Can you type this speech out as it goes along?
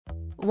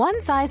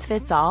One size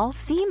fits all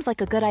seems like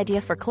a good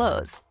idea for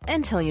clothes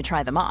until you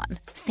try them on.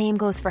 Same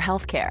goes for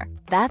healthcare.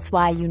 That's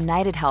why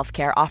United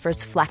Healthcare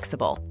offers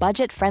flexible,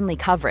 budget-friendly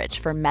coverage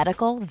for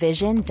medical,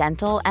 vision,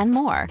 dental, and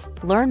more.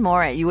 Learn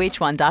more at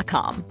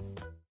uh1.com.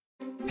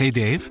 Hey,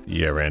 Dave.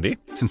 Yeah, Randy.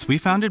 Since we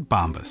founded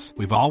Bombas,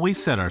 we've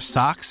always said our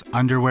socks,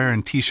 underwear,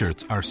 and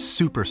T-shirts are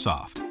super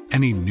soft.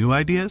 Any new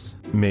ideas?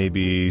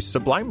 Maybe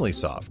sublimely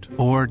soft.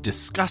 Or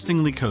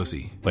disgustingly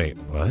cozy. Wait,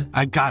 what?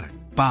 I got it.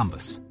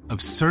 Bombas.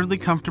 Absurdly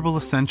comfortable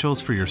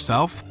essentials for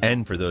yourself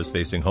and for those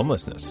facing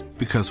homelessness.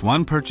 Because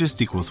one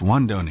purchased equals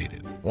one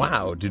donated.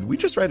 Wow, did we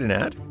just write an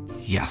ad?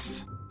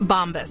 Yes.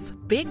 Bombas.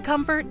 Big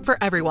comfort for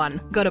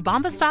everyone. Go to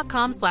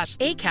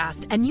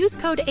bombas.com/ACAST and use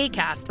code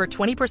ACAST for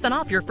 20%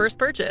 off your first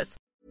purchase.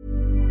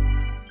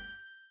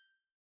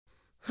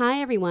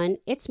 Hi, everyone.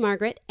 It's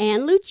Margaret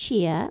and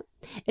Lucia.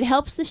 It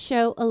helps the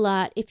show a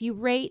lot if you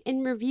rate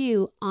and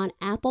review on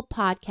Apple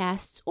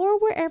Podcasts or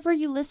wherever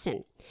you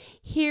listen.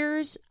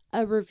 Here's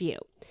a review.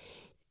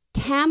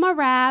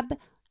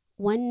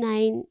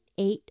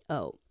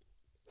 Tamarab1980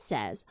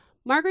 says,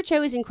 Margaret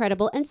Cho is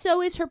incredible, and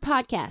so is her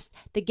podcast.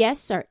 The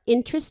guests are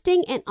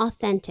interesting and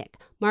authentic.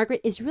 Margaret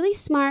is really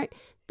smart,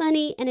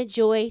 funny, and a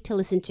joy to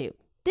listen to.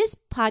 This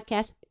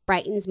podcast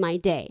brightens my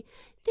day.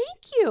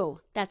 Thank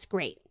you. That's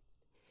great.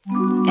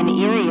 An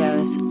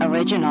Erios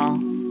original.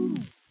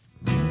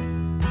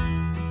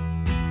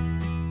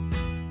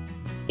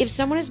 If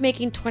someone is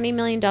making $20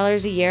 million a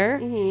year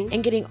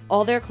and getting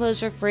all their clothes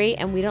for free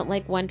and we don't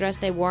like one dress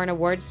they wore in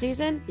awards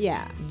season,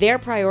 their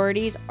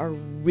priorities are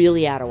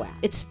really out of whack.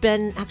 It's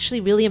been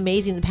actually really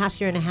amazing. The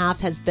past year and a half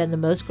has been the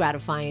most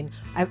gratifying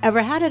I've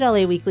ever had at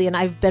LA Weekly, and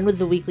I've been with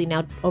the Weekly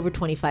now over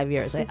 25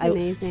 years. I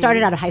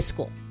started out of high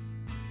school.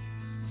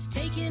 It's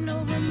taking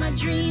over my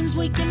dreams,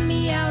 waking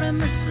me out of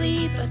my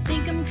sleep. I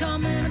think I'm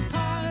coming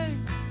apart.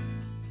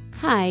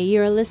 Hi,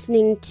 you're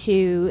listening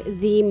to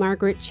The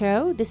Margaret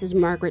Cho. This is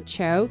Margaret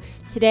Cho.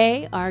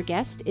 Today, our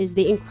guest is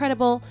the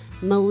incredible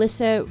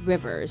Melissa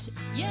Rivers.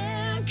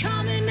 Yeah, I'm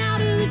coming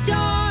out of the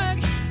dark.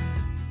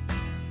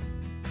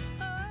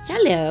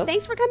 Hello.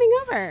 Thanks for coming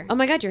over. Oh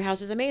my God, your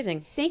house is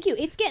amazing. Thank you.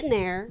 It's getting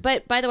there.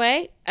 But by the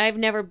way, I've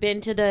never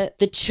been to the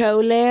Cho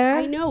lair.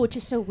 I know, which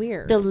is so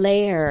weird. The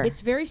lair.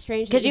 It's very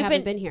strange that you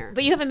haven't been here.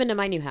 But you haven't been to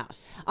my new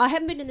house. I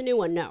haven't been to the new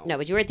one, no. No,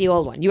 but you were at the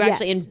old one. You were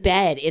actually in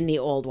bed in the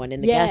old one,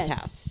 in the guest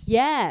house.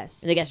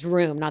 Yes. In the guest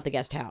room, not the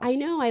guest house. I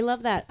know. I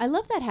love that. I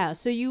love that house.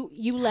 So you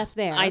left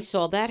there. I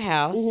sold that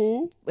house.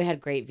 We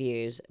had great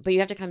views. But you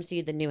have to come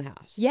see the new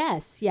house.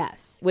 Yes,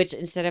 yes. Which,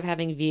 instead of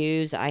having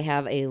views, I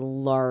have a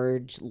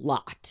large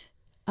lot.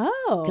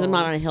 Oh. Because I'm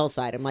not on a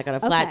hillside. I'm like on a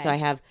flat, so I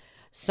have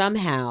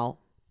somehow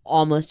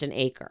almost an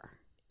acre.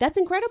 That's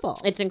incredible.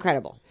 It's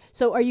incredible.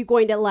 So are you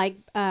going to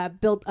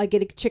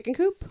get a chicken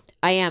coop?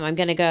 I am. I'm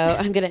going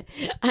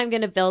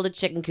to build a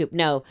chicken coop.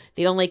 No,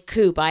 the only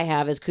coop I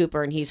have is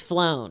Cooper, and he's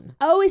flown.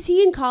 Oh, is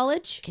he in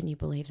college? Can you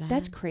believe that?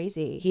 That's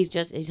crazy.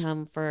 He's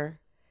home for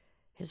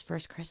his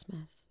first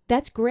Christmas.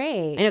 That's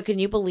great. I know. Can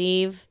you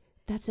believe?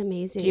 That's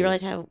amazing. Do you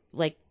realize how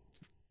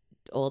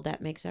old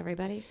that makes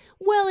everybody?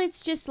 Well,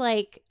 it's just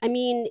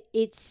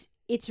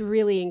it's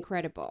really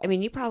incredible. I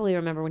mean, you probably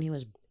remember when he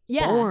was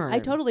born. I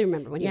totally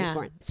remember when he was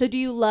born. So do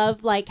you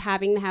love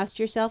having the house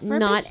to yourself for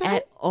Not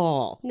at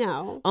all.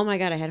 No. Oh my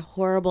God, I had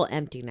horrible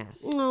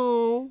emptiness.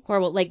 Oh.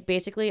 Horrible.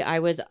 Basically, I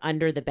was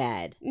under the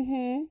bed.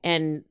 Mm-hmm.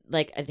 And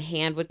a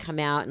hand would come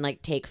out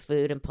and take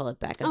food and pull it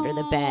back under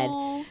the bed.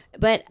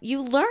 But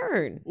you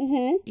learn.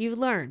 Mm-hmm. You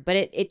learn. But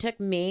it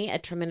took me a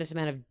tremendous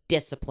amount of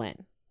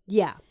discipline.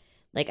 Yeah.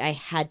 I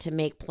had to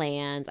make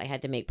plans. I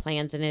had to make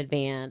plans in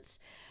advance.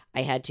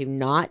 I had to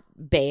not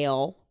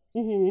bail,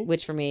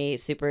 which for me,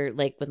 super,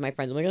 with my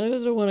friends, I'm like, I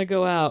just don't want to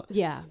go out.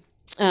 Yeah.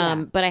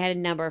 But I had a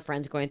number of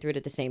friends going through it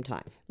at the same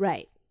time.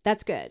 Right.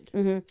 That's good.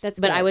 Mm-hmm. That's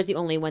good. But I was the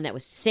only one that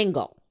was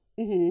single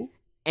and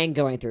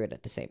going through it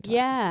at the same time.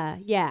 Yeah.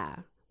 Yeah.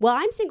 Well,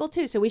 I'm single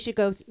too, so we should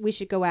go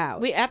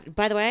out.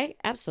 By the way,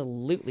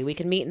 absolutely. We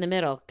can meet in the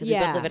middle because we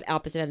both live at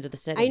opposite ends of the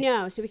city. I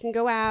know, so we can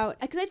go out.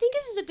 Because I think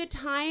this is a good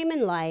time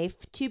in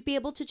life to be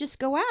able to just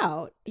go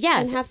out.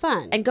 Yes. And have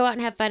fun. And go out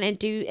and have fun and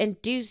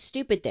do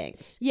stupid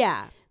things.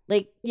 Yeah.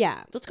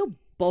 Let's go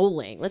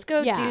bowling. Let's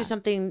go do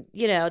something,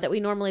 that we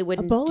normally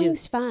wouldn't do.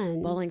 Bowling's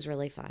fun. Bowling's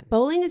really fun.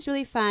 Bowling is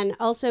really fun.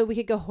 Also, we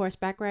could go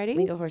horseback riding.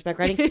 We can go horseback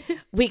riding.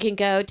 We can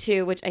go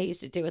to, which I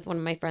used to do with one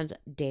of my friends,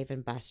 Dave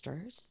and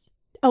Buster's.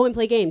 Oh, and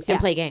play games. Yeah.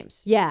 And play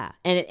games. Yeah.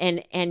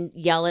 And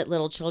yell at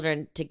little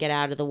children to get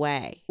out of the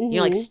way.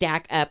 Mm-hmm.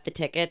 Stack up the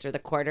tickets or the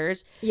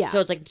quarters. Yeah.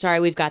 So it's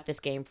sorry, we've got this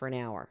game for an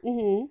hour.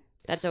 Mm-hmm.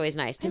 That's always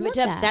nice. To that.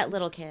 upset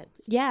little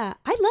kids. Yeah.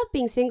 I love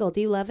being single. Do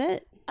you love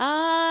it?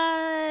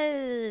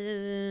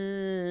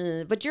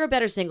 But you're a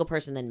better single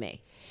person than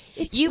me.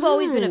 You've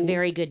always been a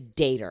very good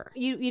dater.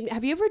 You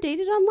have you ever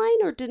dated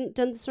online or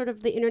done sort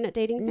of the internet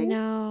dating thing?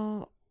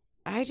 No.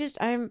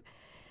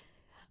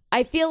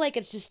 I feel like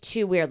it's just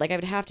too weird. I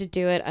would have to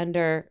do it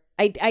under...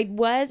 I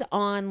was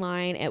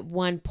online at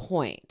one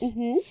point,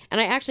 and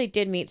I actually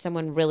did meet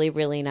someone really,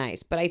 really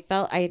nice, but I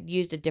felt I had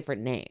used a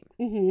different name,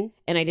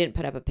 and I didn't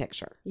put up a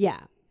picture.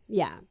 Yeah,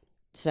 yeah.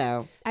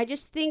 So I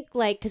just think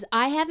because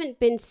I haven't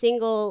been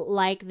single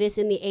like this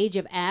in the age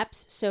of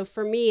apps. So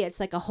for me,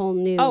 it's like a whole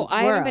new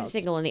I haven't been world.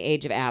 single in the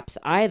age of apps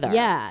either.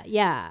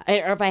 Yeah.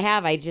 Or if I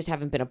have, I just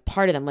haven't been a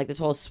part of them. Like this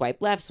whole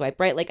swipe left, swipe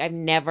right. Like I've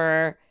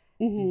never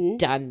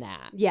done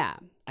that. Yeah.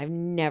 I've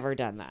never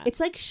done that. It's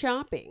like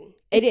shopping.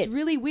 It's It's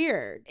really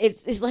weird.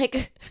 It's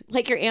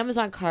like your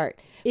Amazon cart.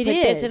 It put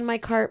this is. in my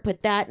cart,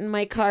 put that in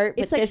my cart.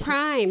 It's put like this...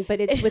 Prime, but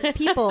it's with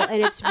people,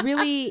 and it's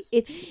really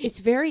it's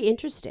very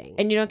interesting.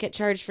 And you don't get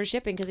charged for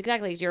shipping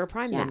because you're a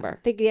Prime member.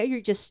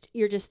 You're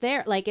just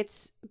there. Like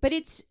it's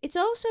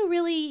also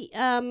really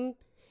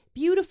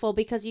beautiful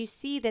because you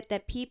see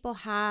that people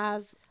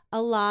have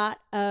a lot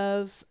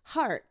of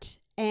heart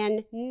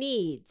and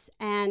needs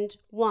and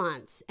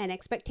wants and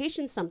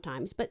expectations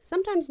sometimes, but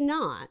sometimes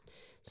not.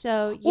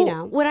 So, you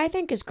know. What I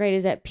think is great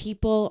is that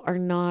people are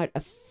not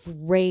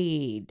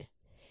afraid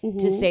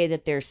to say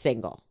that they're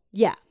single.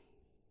 Yeah.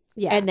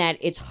 Yeah. And that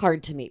it's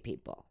hard to meet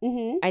people.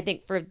 Mm-hmm. I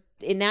think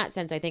in that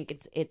sense, I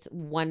think it's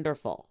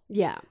wonderful.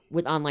 Yeah.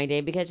 With online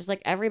dating because just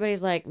like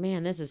everybody's like,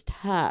 man, this is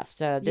tough.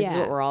 So this is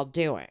what we're all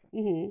doing.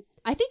 Mm-hmm.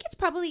 I think it's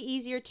probably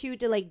easier too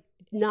to like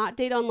not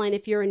date online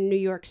if you're in New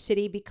York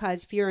City,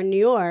 because if you're in New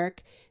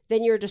York,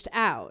 then you're just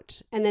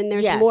out. And then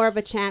there's more of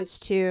a chance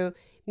to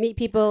meet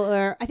people,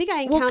 or I think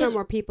I encounter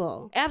more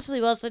people.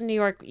 Absolutely. Well, so in New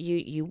York,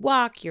 you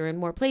walk, you're in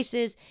more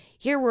places.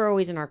 Here, we're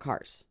always in our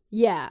cars.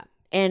 Yeah.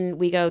 And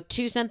we go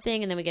to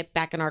something and then we get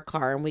back in our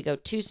car, and we go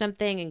to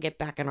something and get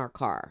back in our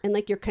car. And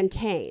like you're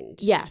contained.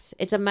 Yes.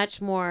 It's a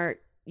much more,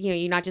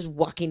 you're not just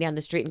walking down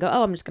the street and go,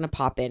 oh, I'm just going to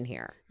pop in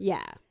here.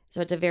 Yeah. So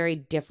it's a very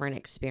different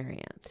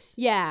experience.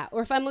 Yeah.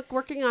 Or if I'm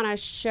working on a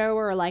show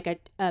or like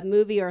a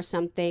movie or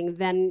something,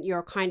 then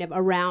you're kind of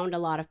around a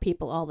lot of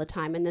people all the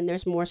time. And then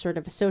there's more sort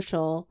of a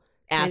social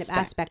kind of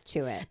aspect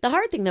to it. The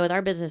hard thing though with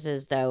our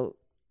businesses though,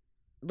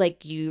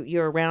 like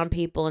you're around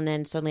people and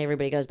then suddenly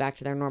everybody goes back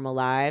to their normal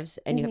lives,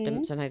 and you have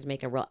to sometimes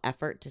make a real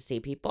effort to see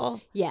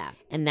people. Yeah.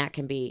 And that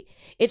can be,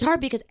 it's hard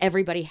because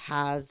everybody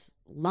has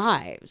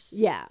lives.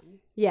 Yeah.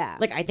 Yeah.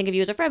 Like I think of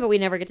you as a friend, but we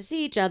never get to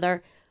see each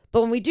other.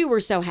 But when we do,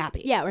 we're so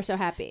happy. Yeah, we're so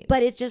happy.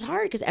 But it's just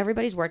hard because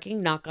everybody's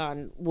working, knock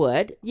on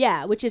wood.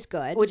 Yeah, which is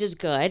good.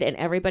 And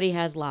everybody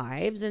has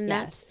lives, and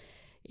that's,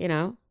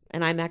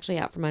 and I'm actually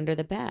out from under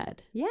the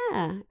bed.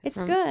 Yeah,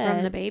 it's good.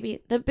 From the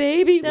baby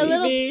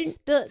leaving.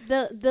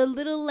 The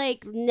little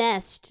like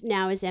nest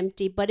now is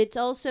empty, but it's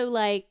also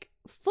like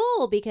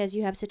full because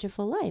you have such a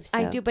full life. So.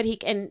 I do, but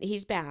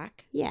he's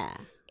back. Yeah.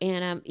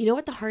 And you know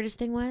what the hardest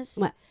thing was?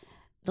 What?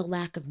 The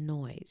lack of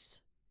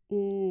noise.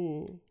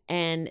 Mm.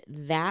 And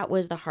that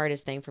was the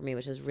hardest thing for me,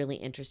 which was really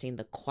interesting,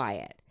 the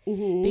quiet.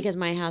 Mm-hmm. Because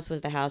my house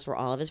was the house where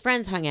all of his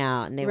friends hung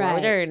out, and they were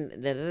always there, and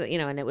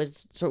and it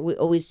was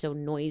always so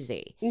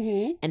noisy.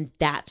 Mm-hmm. And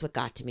that's what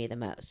got to me the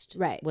most.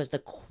 Right. Was the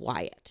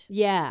quiet.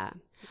 Yeah.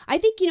 I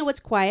think, what's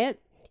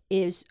quiet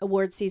is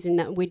award season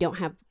that we don't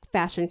have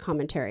fashion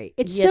commentary.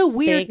 It's so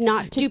weird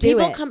not to do it. Do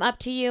people come up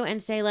to you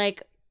and say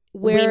like,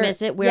 we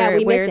miss it? We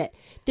miss it.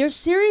 There's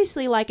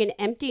seriously like an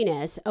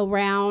emptiness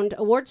around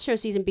awards show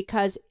season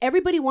because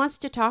everybody wants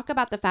to talk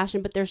about the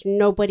fashion, but there's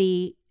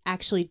nobody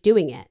actually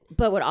doing it.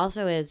 But what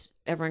also is,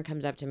 everyone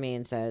comes up to me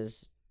and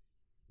says,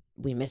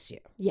 we miss you.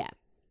 Yeah.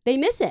 They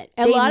miss it.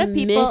 A lot of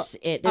people miss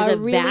it. There's a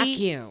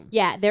vacuum.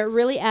 Yeah, they're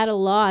really at a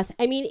loss.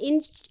 I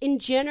mean, in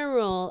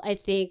general, I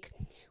think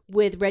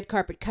with red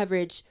carpet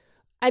coverage,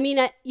 I mean,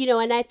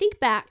 and I think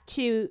back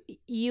to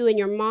you and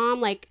your mom,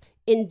 like,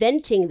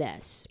 inventing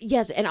this.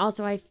 Yes, and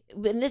also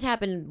and this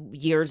happened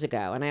years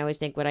ago, and I always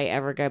think, would I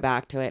ever go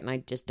back to it? And I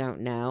just don't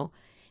know.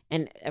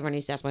 And everyone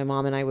used to ask my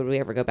mom and I, would we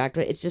ever go back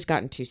to it? It's just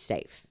gotten too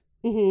safe.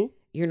 Mm-hmm.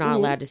 You're not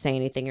allowed to say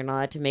anything. You're not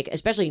allowed to make,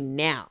 especially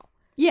now.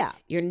 Yeah.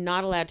 You're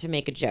not allowed to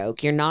make a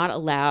joke. You're not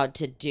allowed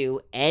to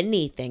do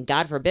anything.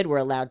 God forbid we're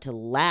allowed to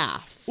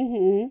laugh.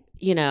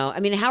 Mm-hmm. I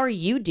mean, how are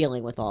you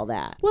dealing with all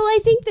that? Well, I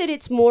think that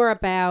it's more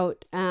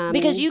about...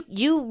 because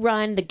you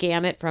run the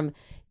gamut from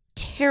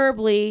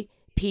terribly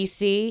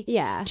PC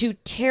to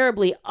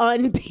terribly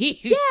un-PC.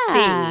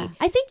 Yeah.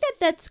 I think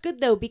that's good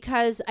though,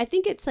 because I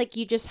think it's like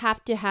you just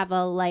have to have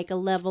a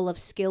level of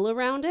skill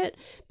around it.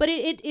 But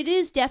it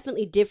is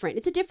definitely different.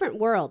 It's a different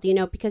world,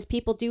 because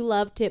people do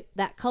love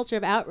that culture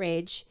of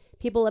outrage.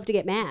 People love to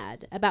get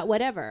mad about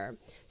whatever.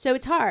 So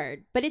it's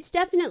hard, but it's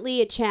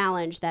definitely a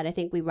challenge that I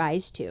think we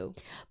rise to.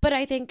 But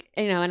I think,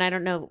 and I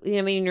don't know,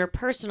 I mean, in your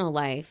personal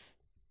life,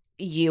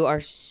 you are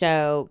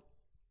so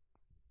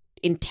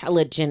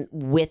intelligent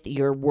with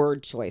your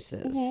word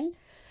choices. Mm-hmm.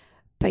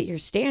 But your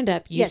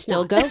stand-up, you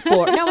still go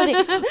for it.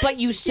 No, but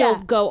you still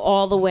go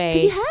all the way.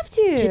 Because you have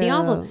to the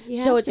envelope.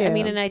 So it's,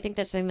 and I think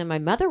that's something that my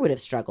mother would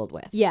have struggled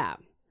with. Yeah.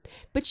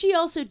 But she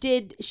also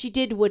did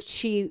what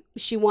she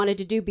wanted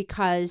to do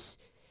because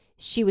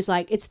she was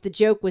like, it's the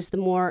joke was the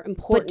more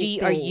important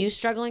thing. Are you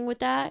struggling with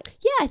that?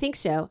 Yeah, I think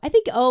so. I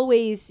think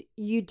always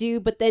you do,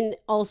 but then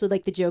also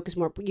like the joke is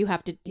more, you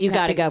got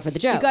to go for the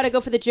joke. You got to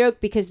go for the joke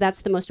because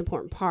that's the most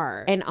important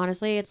part. And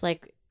honestly, it's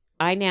like,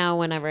 I now,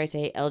 whenever I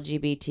say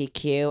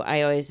LGBTQ,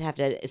 I always have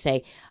to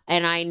say,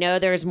 and I know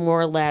there's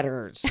more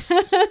letters,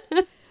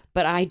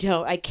 but I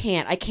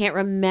can't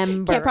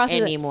remember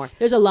anymore.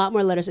 There's a lot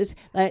more letters. It's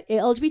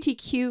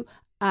LGBTQIA.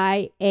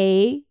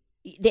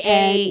 The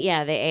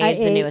A is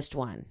the newest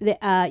one.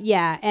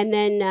 And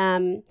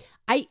then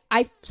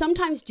I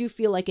sometimes do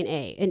feel like an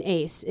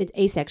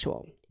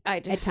asexual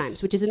at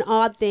times, which is an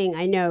odd thing.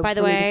 I know. By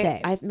the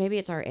way, maybe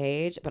it's our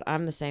age, but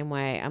I'm the same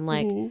way. I'm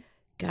like,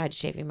 God,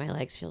 shaving my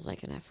legs feels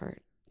like an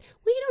effort.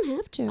 Well, you don't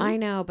have to. I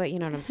know, but you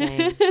know what I'm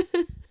saying.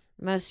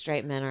 Most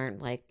straight men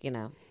aren't like,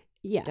 don't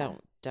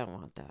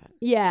want that.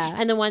 Yeah,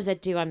 and the ones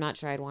that do, I'm not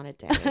sure I'd want it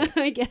to.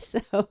 I guess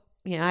so.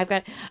 I've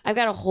got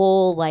a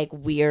whole like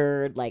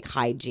weird like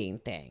hygiene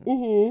thing.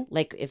 Mm-hmm.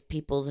 Like if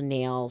people's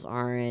nails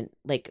aren't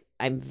like,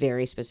 I'm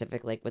very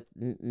specific like with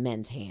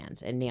men's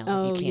hands and nails.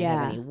 Like, you can't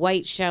have any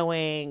white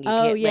showing. You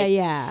can't,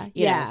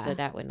 yeah. So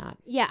that would not.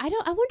 Yeah, I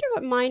wonder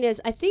what mine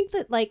is. I think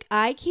that like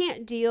I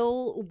can't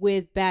deal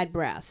with bad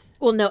breath.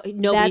 Well, no,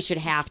 nobody should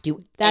have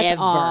to. That's ever.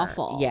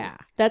 awful. Yeah,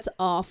 that's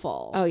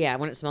awful. Oh yeah,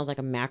 when it smells like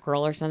a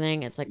mackerel or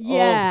something, it's like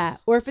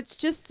or if it's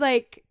just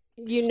like.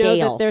 You stale. know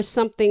that there's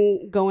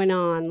something going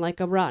on, like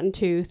a rotten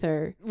tooth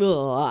or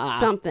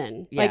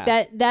something. Yeah. Like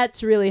that.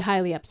 That's really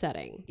highly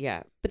upsetting.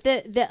 Yeah. But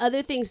the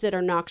other things that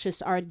are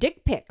noxious are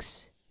dick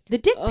pics. The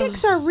dick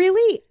pics are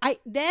really,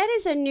 that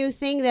is a new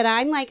thing that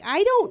I'm like,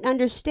 I don't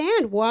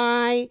understand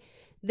why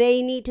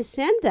they need to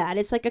send that.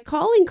 It's like a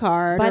calling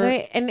card. By the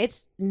way, and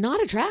it's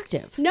not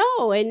attractive.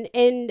 No, and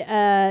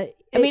I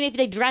mean, if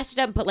they dressed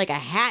it up and put like a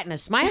hat and a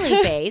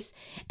smiley face,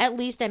 at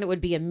least then it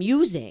would be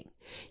amusing.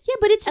 Yeah,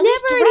 but it's never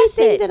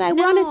anything that I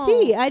want to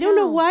see. I don't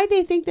know why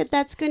they think that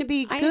that's going to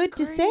be good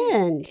to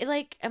send.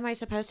 Like, am I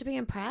supposed to be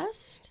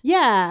impressed?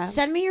 Yeah.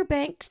 Send me your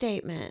bank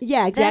statement.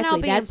 Yeah, exactly. Then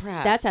I'll be impressed.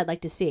 That's I'd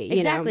like to see.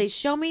 Exactly.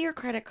 Show me your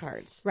credit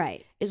cards.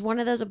 Right. Is one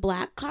of those a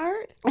black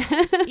card?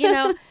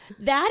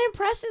 That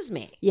impresses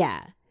me.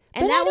 Yeah.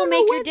 And that will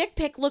make your dick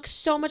pic look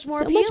so much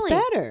more appealing. So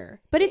much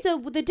better. But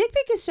the dick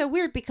pic is so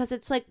weird because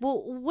it's like,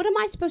 well, what am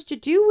I supposed to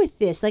do with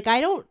this? Like,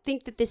 I don't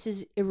think that this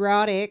is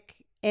erotic,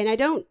 and I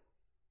don't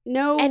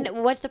know. And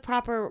what's the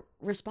proper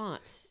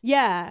response?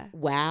 Yeah.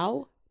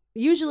 Wow.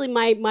 Usually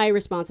my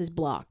response is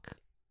block.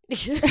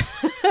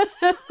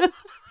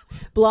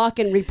 Block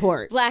and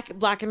report.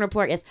 Block and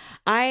report, yes.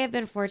 I have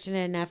been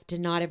fortunate enough to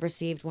not have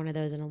received one of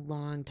those in a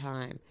long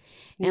time.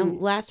 And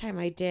last time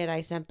I did,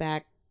 I sent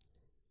back,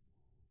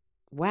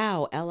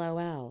 wow,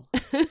 LOL.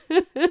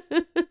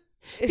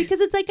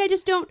 Because it's like, I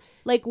just don't,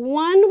 like,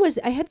 one was,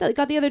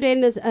 got the other day,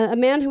 and there's a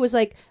man who was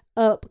like,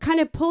 kind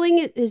of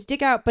pulling his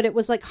dick out, but it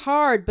was like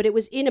hard, but it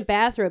was in a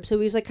bathrobe. So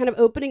he was like kind of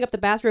opening up the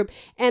bathrobe,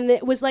 and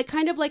it was like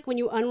kind of like when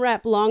you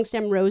unwrap long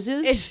stem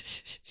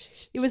roses.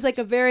 It was like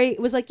that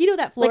florist,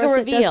 like a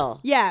reveal.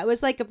 It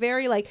was like a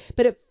very like,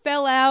 but it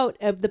fell out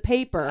of the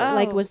paper,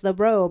 like was the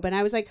robe, and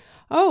I was like,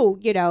 oh,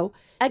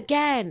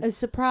 again, a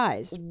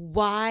surprise.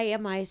 Why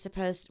is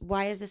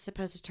this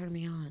supposed to turn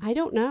me on? I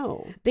don't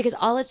know. Because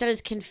all it's done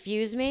is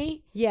confuse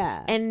me.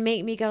 Yeah. And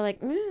make me go like,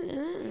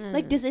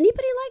 like, does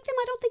anybody like them?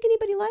 I don't think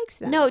anybody likes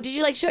them. No, did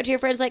you like show it to your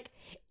friends? Like,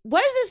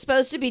 what is this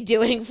supposed to be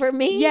doing for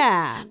me?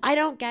 Yeah. I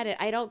don't get it.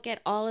 I don't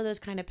get all of those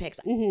kind of pics.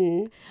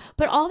 Mm-hmm.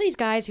 But all these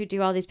guys who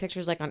do all these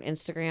pictures like on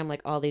Instagram,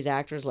 like all these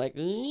actors, like,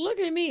 look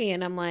at me.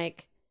 And I'm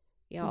like,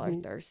 y'all are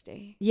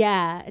thirsty.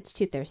 Yeah, it's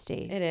too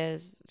thirsty. It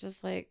is.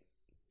 Just like,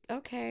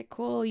 okay,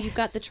 cool. You've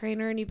got the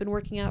trainer and you've been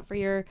working out for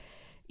your,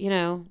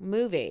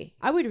 movie.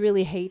 I would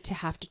really hate to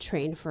have to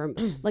train for,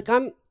 like,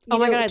 oh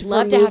my God, I'd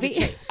love to have to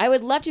train. I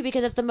would love to,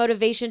 because that's the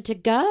motivation to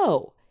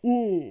go.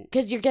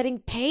 Because you're getting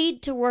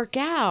paid to work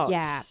out.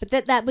 Yeah,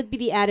 but that would be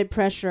the added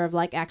pressure of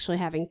like actually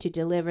having to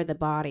deliver the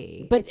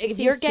body. But if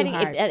you're getting,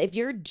 if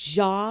your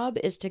job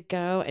is to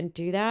go and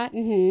do that,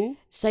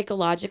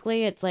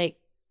 psychologically, it's like,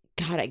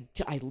 God,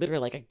 I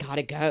literally like, I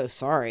gotta go.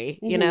 Sorry,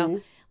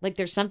 like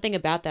there's something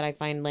about that I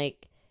find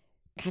like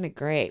kind of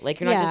great. Like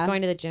you're not just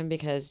going to the gym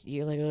because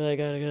you're like, oh, I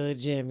gotta go to the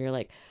gym. You're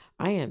like,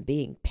 I am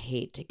being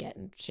paid to get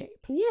in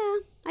shape. Yeah,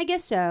 I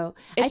guess so.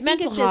 It's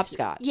mental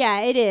hopscotch.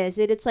 Yeah, it is.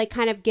 It's like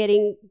kind of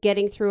getting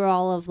through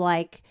all of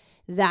like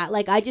that.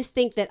 Like I just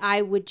think that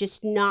I would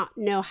just not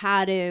know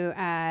how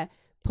to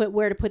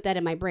put that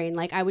in my brain.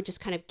 Like I would just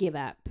kind of give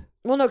up.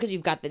 Well, no, because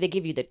they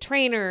give you the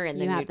trainer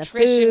and the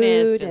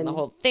nutritionist and the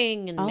whole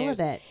thing and all of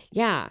it.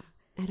 Yeah,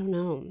 I don't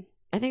know.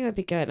 I think it would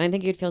be good, and I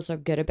think you'd feel so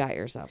good about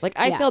yourself. Like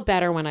I feel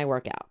better when I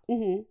work out.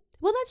 Mm-hmm.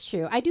 Well, that's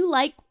true. I do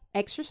like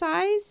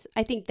exercise.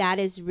 I think that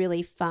is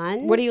really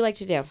fun. What do you like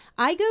to do?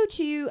 I go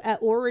to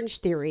Orange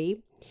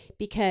Theory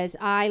because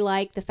I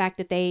like the fact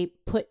that they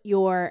put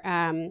your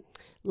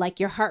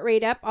like your heart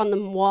rate up on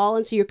the wall,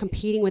 and so you're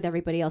competing with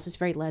everybody else. It's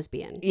very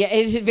lesbian. Yeah,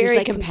 it's very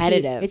like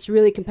competitive. It's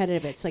really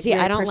competitive. It's like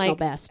I don't personal like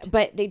best.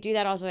 But they do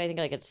that also. I think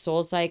like it's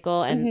Soul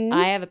Cycle, and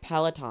I have a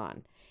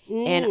Peloton.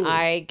 And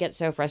I get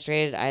so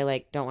frustrated. I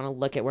like don't want to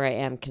look at where I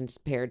am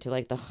compared to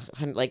like the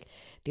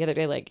other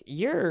day. Like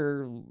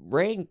your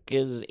rank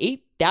is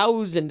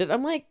 8,000.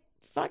 I'm like,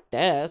 fuck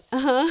this.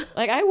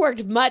 Like, I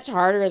worked much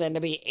harder than to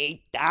be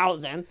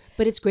 8,000.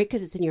 But it's great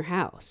because it's in your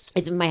house.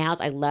 It's in my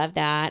house. I love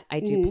that. I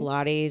do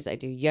Pilates. I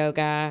do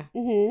yoga.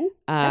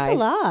 That's a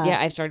lot. Yeah,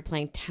 I've started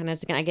playing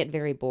tennis again. I get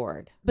very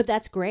bored. But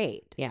that's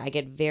great. Yeah, I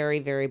get very,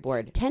 very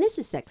bored. Tennis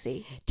is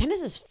sexy.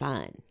 Tennis is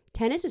fun.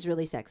 Tennis is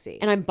really sexy.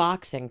 And I'm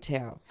boxing,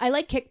 too. I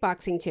like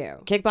kickboxing,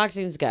 too.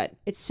 Kickboxing is good.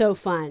 It's so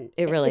fun.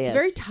 It really is. is. It's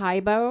very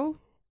Taibo.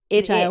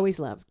 Which I always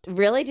loved.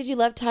 Really? Did you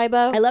love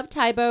Taibo? I love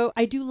Taibo.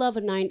 I do love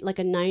a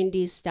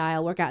 90s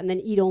style workout and then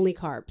eat only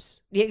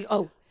carbs.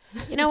 Yeah,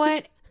 you know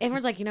what?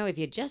 Everyone's like, if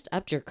you just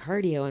upped your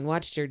cardio and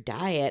watched your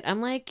diet.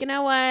 I'm like, you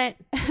know what?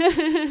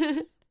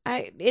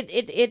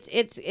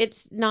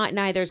 It's not.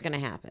 Neither's gonna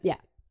happen. Yeah.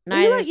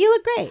 You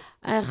look great.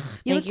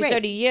 Thank you. So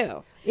do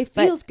you. It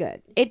feels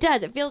good. It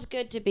does. It feels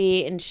good to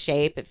be in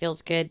shape. It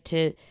feels good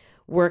to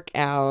work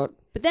out.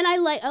 But then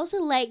I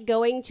also like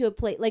going to a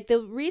place. Like,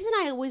 the reason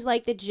I always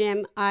like the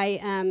gym,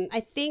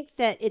 I think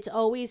that it's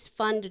always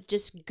fun to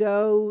just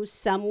go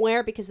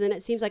somewhere, because then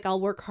it seems like I'll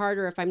work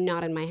harder if I'm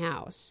not in my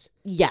house.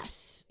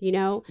 Yes.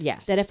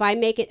 Yes. That if I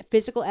make it a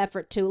physical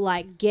effort to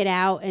like get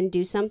out and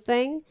do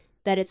something,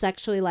 that it's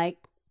actually like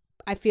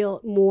I feel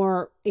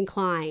more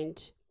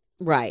inclined.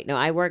 Right. No,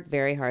 I work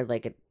very hard,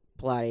 like at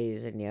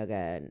Pilates and yoga,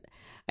 and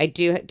I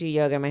do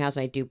yoga in my house,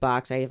 and I do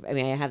box. I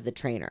have the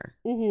trainer.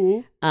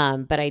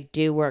 But I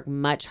do work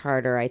much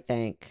harder, I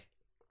think,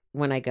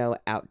 when I go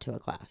out to a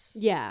class.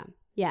 Yeah.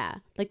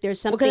 Like,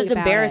 there's something because it's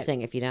about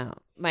embarrassing if you don't.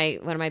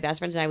 One of my best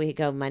friends and I, we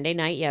go Monday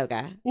night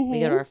yoga. We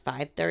go to our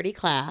 5:30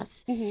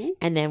 class,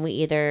 and then we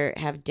either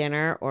have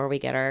dinner or we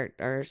get our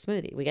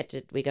smoothie.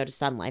 We go to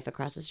Sun Life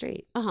across the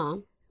street.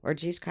 Or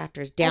Juice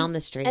Crafters down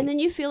the street. And then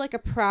you feel like a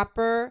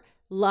proper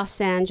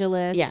Los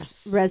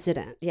Angeles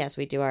resident. Yes,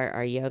 we do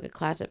our yoga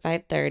class at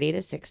 5:30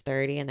 to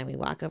 6:30, and then we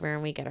walk over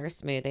and we get our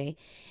smoothie.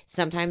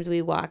 Sometimes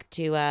we walk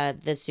to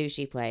the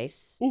sushi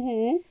place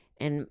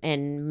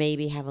and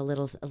maybe have a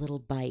little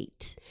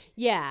bite.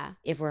 Yeah.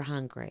 If we're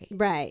hungry.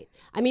 Right.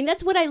 I mean,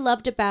 that's what I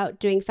loved about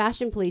doing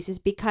Fashion Police, is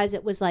because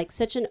it was like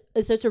such a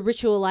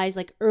ritualized,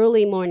 like,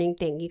 early morning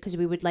thing, because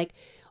we would like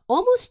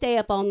almost stay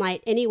up all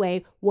night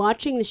anyway,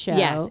 watching the show.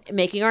 Yes,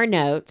 making our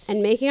notes,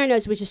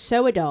 which is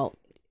so adult.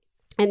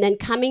 And then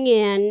coming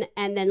in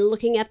and then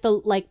looking at the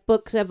like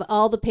books of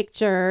all the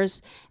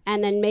pictures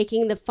and then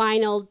making the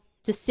final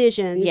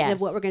decisions of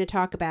what we're going to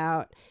talk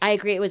about. I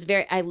agree.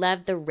 I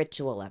loved the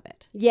ritual of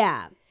it.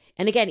 Yeah.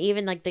 And again,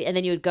 even like and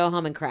then you would go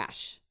home and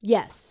crash.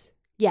 Yes.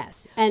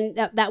 And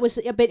that was,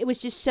 but it was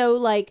just so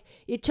like,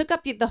 it took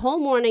up the whole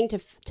morning to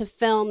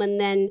film, and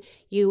then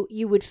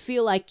you would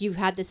feel like you've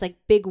had this like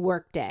big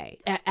work day.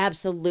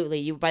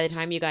 Absolutely. By the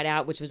time you got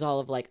out, which was all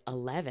of like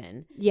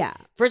 11. Yeah.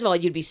 First of all,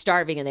 you'd be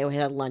starving and they would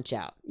have lunch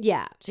out.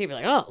 Yeah. So you'd be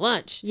like, oh,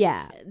 lunch.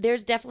 Yeah.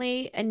 There's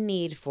definitely a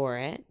need for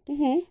it.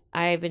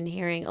 I've been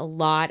hearing a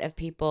lot of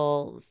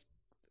people's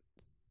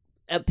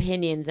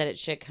opinions that it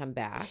should come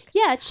back.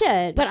 Yeah, it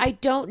should. But I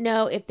don't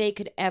know if they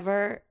could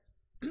ever...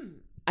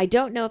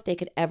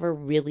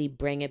 really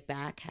bring it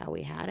back how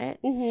we had it.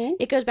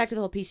 It goes back to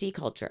the whole PC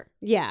culture.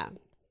 Yeah,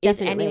 definitely.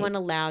 Is anyone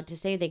allowed to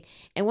say anything?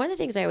 And one of the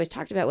things I always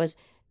talked about was,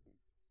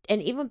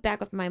 and even back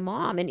with my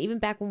mom, and even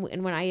back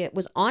when I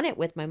was on it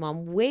with my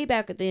mom, way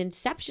back at the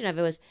inception of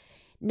it, was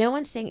no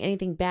one's saying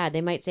anything bad.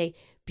 They might say,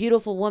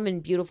 beautiful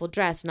woman, beautiful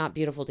dress, not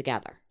beautiful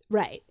together.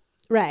 Right.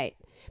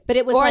 But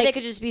it was or they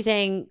could just be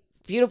saying,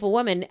 beautiful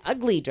woman,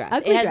 ugly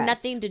dress. It has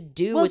nothing to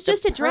do with the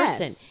person.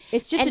 Dress.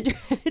 It's just a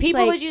dress.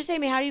 People would just say to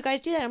me, how do you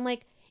guys do that? I'm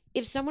like,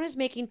 if someone is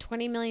making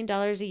 $20 million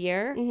a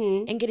year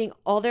and getting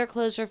all their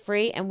clothes for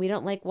free, and we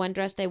don't like one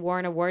dress they wore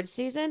in awards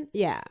season,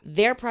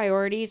 their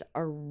priorities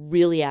are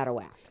really out of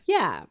whack.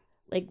 Yeah.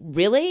 Like,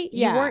 really?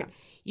 Yeah.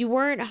 You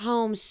weren't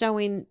home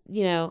sewing,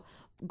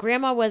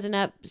 grandma wasn't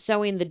up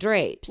sewing the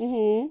drapes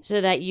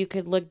so that you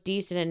could look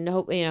decent and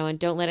hope, and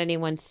don't let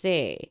anyone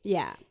see.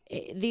 Yeah.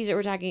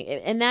 We're talking,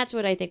 and that's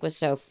what I think was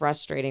so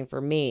frustrating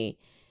for me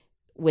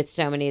with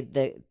so many of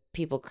the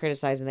people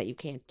criticizing that you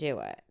can't do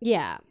it.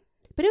 Yeah.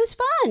 But it was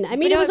fun. I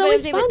mean, it was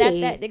always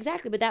funny.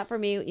 Exactly. But that for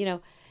me,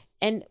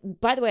 and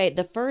by the way,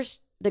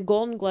 the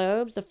Golden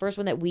Globes, the first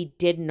one that we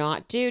did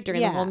not do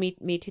during the whole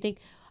Me Too thing,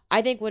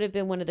 I think would have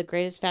been one of the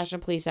greatest Fashion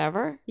Police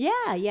ever.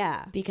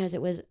 Yeah. Because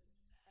it was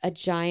a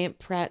giant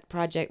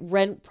project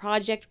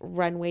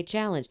runway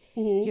challenge.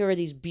 Here are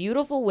these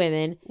beautiful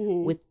women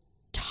with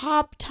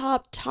top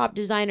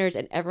designers,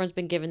 and everyone's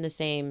been given the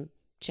same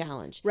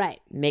challenge. Right.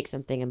 Make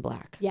something in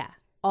black. Yeah.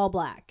 All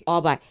black.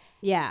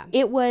 Yeah.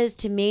 It was,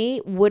 to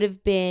me, would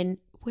have been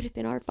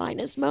our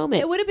finest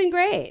moment. It would have been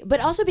great.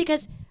 But also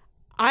because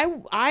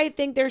I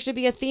think there should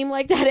be a theme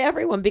like that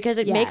everyone, because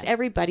it makes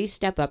everybody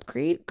step up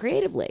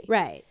creatively.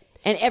 Right.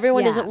 And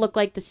everyone doesn't look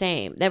like the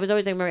same. That was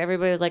always, I remember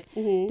everybody was like,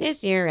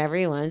 this year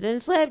everyone's in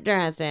slip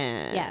dresses.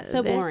 Yeah,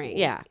 so boring.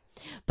 Yeah.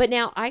 But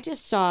now I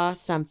just saw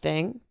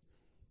something.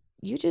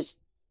 You just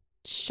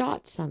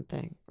shot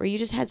something, or you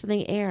just had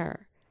something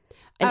air.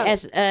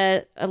 As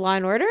a Law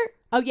and Order?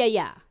 Oh,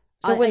 yeah.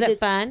 So was it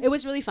fun? It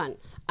was really fun.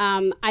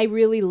 I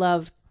really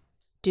loved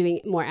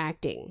doing more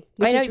acting,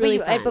 which is really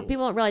fun. But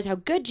people don't realize how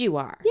good you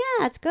are.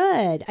 Yeah, it's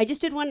good. I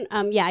just did one.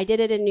 I did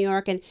it in New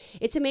York, and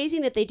it's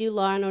amazing that they do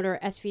Law and Order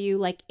SVU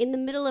like in the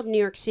middle of New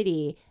York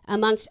City,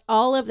 amongst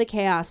all of the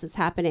chaos that's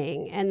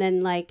happening, and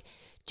then like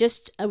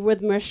just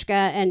with Mishka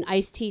and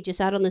Ice-T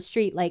just out on the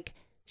street, like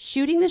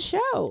shooting the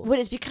show. What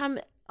has become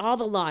all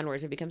the Law and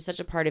Orders have become such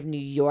a part of New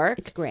York.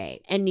 It's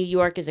great, and New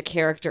York is a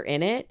character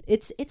in it.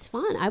 It's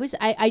fun.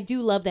 I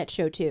do love that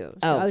show too.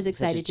 So I was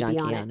excited to be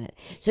on it.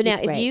 So now,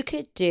 if you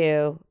could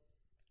do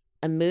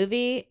a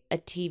movie, a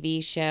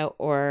TV show,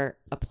 or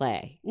a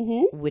play,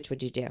 which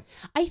would you do?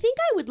 I think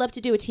I would love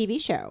to do a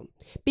TV show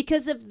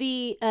because of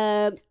the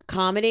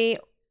comedy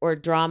or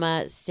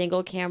drama,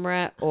 single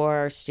camera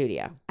or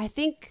studio. I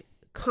think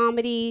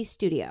comedy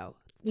studio.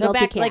 So multicam.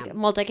 back like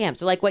multicam.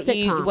 So like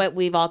what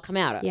we've all come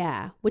out of.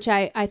 Yeah, which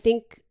I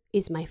think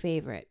is my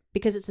favorite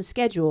because it's a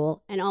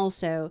schedule and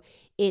also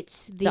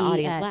it's the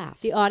audience laughs.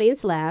 The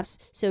audience laughs,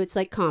 so it's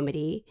like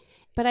comedy.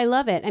 But I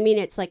love it. I mean,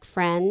 it's like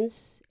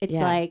Friends. It's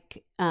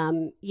like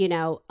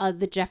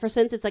the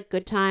Jeffersons. It's like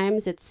Good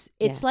Times.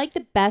 It's like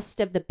the best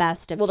of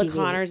TV. Well, the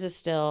Connors is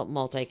still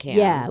multicam.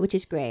 Yeah, which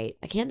is great.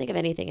 I can't think of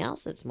anything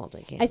else that's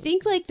multicam. I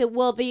think like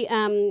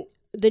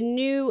the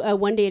new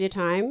One Day at a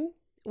Time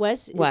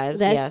was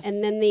yes,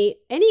 and then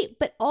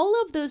but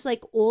all of those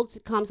like old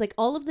sitcoms, like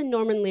all of the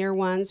Norman Lear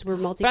ones were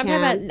multicam.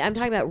 But I'm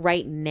talking about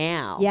right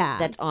now. Yeah,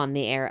 that's on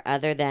the air.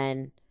 Other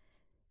than,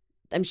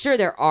 I'm sure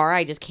there are.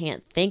 I just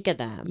can't think of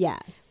them.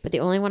 Yes, but the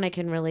only one I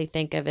can really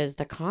think of is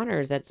the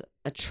Connors. That's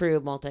a true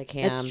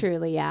multicam. It's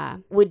truly, yeah.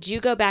 Would you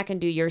go back and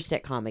do your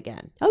sitcom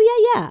again?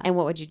 Oh yeah. And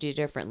what would you do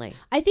differently?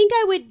 I think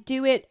I would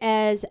do it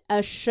as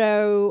a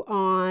show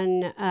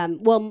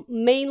on,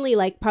 mainly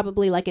like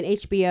probably like an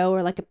HBO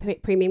or like a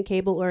premium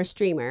cable or a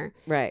streamer,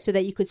 right? So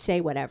that you could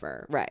say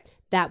whatever, right?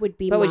 That would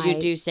be. But would you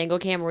do single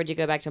cam or would you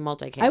go back to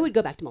multicam? I would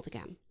go back to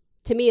multicam.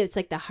 To me, it's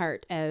like the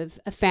heart of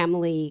a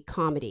family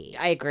comedy.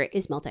 I agree.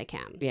 Is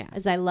multicam. Yeah.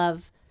 As I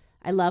love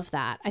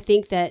that. I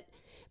think that,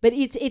 but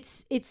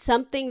it's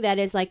something that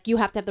is like, you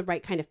have to have the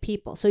right kind of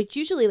people. So it's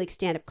usually like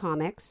stand-up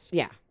comics.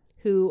 Yeah.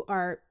 Who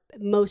are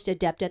most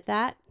adept at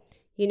that,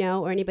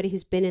 or anybody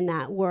who's been in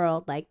that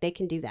world, like they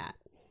can do that.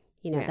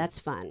 That's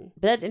fun.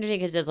 But that's interesting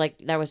because it's like,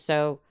 that was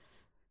so,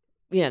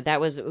 that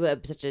was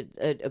such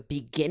a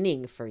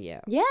beginning for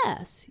you.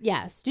 Yes.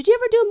 Did you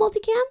ever do a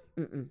multicam?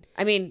 Mm-mm.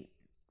 I mean,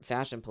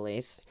 Fashion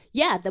Police.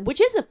 Yeah, which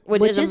is a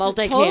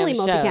multicam totally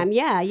show. Multicam.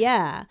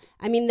 Yeah.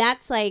 I mean,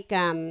 that's like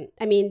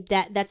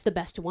that's the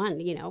best one,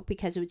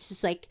 because it's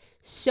just like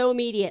so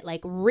immediate,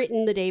 like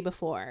written the day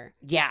before.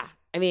 Yeah.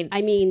 I mean,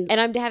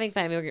 and I'm having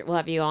fun. I mean, we'll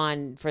have you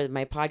on for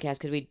my podcast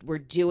because we're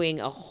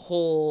doing a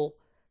whole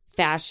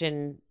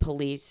Fashion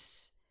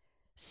Police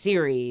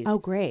series. Oh,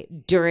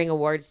 great! During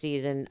award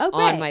season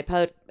on my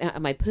podcast,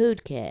 on my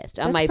podcast.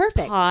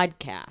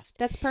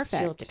 That's perfect.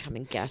 She'll have to come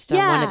and guest on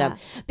one of them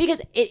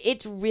because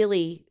it's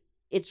really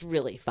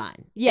fun.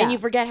 Yeah, and you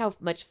forget how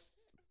much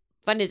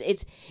fun it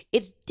is.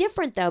 It's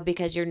different though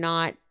because you're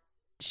not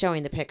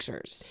showing the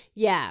pictures.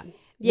 Yeah.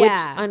 Which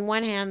on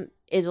one hand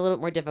is a little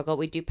bit more difficult.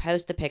 We do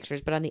post the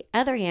pictures, but on the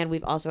other hand,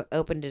 we've also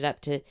opened it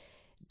up to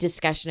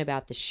discussion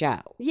about the show.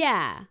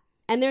 Yeah.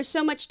 And there's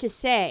so much to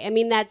say. I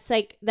mean, that's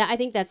like that. I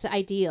think that's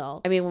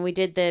ideal. I mean, when we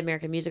did the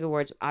American Music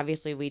Awards,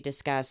 obviously we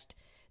discussed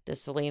the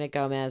Selena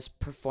Gomez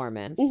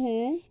performance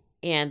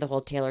and the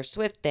whole Taylor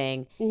Swift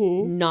thing,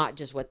 not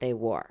just what they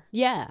wore.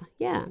 Yeah.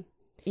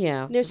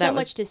 There's so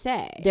much to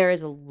say. There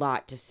is a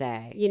lot to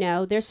say.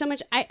 There's so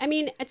much. I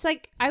mean, it's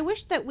like, I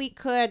wish that we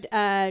could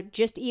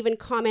just even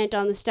comment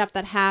on the stuff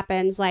that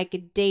happens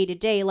like day to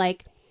day,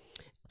 like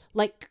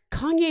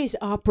Kanye's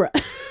opera.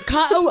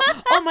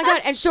 Oh my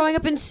God. And showing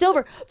up in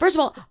silver. First of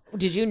all,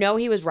 did you know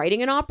he was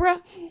writing an opera?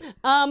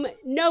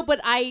 No, but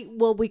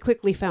we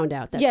quickly found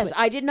out.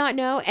 I did not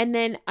know. And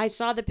then I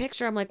saw the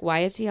picture. I'm like, why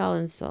is he all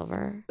in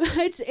silver?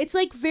 It's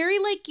like very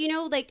like,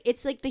 like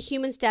it's like the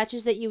human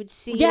statues that you would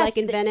see like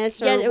in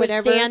Venice or it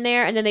whatever. Would stand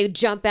there and then they would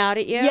jump out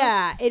at you.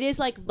 Yeah, it is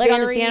like on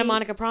the Santa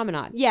Monica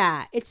Promenade.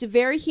 Yeah, it's a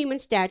very human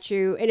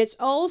statue. And it's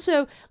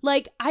also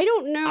like, I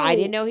don't know. I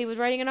didn't know he was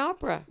writing an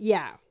opera.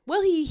 Yeah.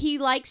 Well, he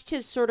likes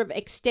to sort of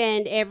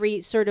extend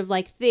every sort of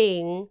like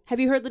thing. Have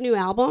you heard the new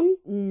album?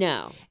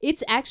 No.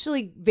 It's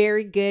actually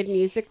very good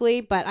musically,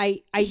 but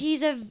I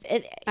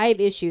have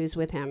issues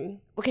with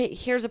him. Okay,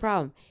 here's the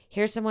problem.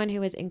 Here's someone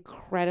who is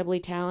incredibly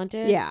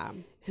talented. Yeah.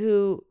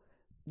 Who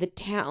the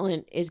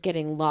talent is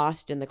getting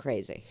lost in the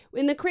crazy.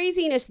 In the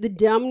craziness, the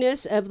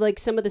dumbness of like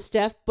some of the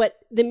stuff, but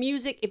the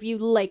music, if you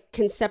like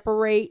can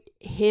separate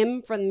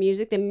him from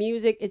the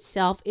music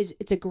itself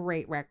it's a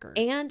great record.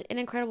 And an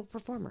incredible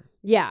performer.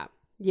 Yeah.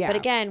 But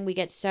again, we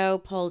get so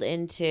pulled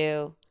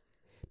into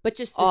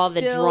just all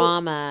the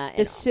drama.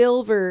 The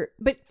silver.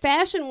 But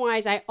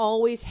fashion-wise, I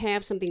always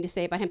have something to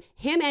say about him.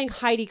 Him and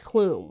Heidi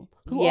Klum,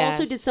 who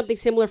also did something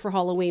similar for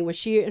Halloween, where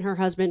she and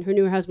her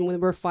new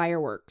husband were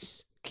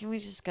fireworks. Can we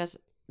discuss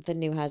the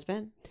new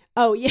husband?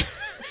 Oh, yeah.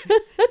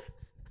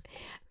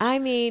 I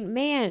mean,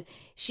 man,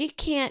 she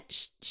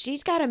can't.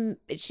 She's got to.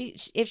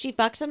 If she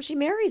fucks him, she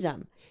marries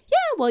him. Yeah,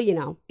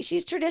 well,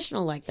 She's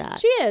traditional like that.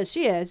 She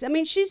is. I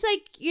mean, she's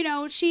like,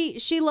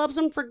 she loves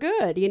them for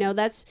good.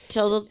 That's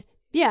Till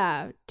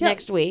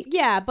next week.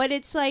 Yeah, but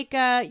it's like,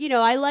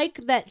 I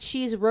like that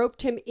she's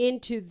roped him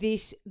into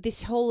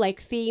this whole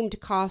like themed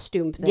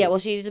costume thing. Yeah, well,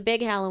 she's a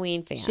big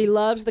Halloween fan. She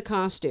loves the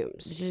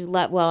costumes.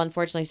 Well,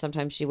 unfortunately,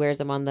 sometimes she wears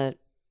them on the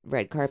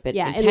red carpet.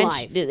 Yeah,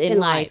 in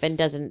life, and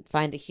doesn't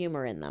find the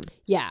humor in them.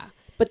 Yeah.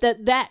 But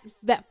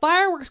that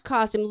fireworks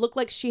costume looked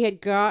like she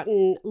had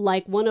gotten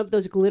like one of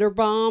those glitter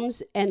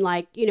bombs and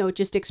like, it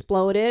just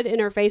exploded in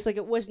her face. Like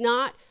it was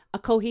not a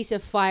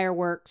cohesive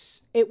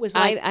fireworks. It was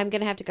like... I'm going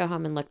to have to go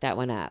home and look that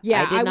one up.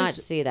 Yeah, I did not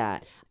see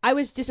that. I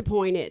was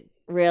disappointed.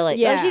 Really?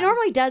 Yeah. Oh, she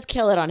normally does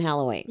kill it on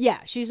Halloween. Yeah,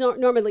 she's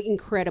normally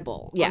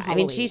incredible. Yeah, I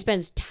mean, she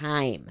spends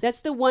time.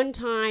 That's the one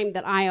time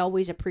that I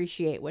always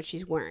appreciate what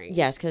she's wearing.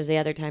 Yes, because the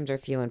other times are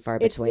few and far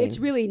between. It's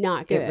really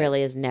not good. It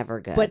really is never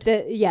good. But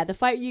the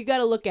fight, you got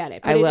to look at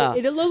it. But I will.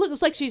 It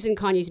looks like she's in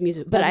Kanye's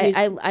music. But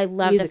I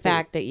love the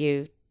fact that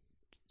you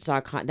saw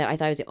that. I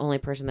thought I was the only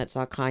person that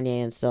saw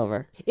Kanye in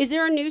silver. Is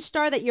there a new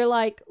star that you're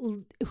like,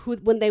 who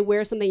when they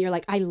wear something, you're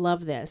like, I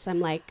love this. I'm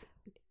like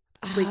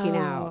freaking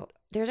out.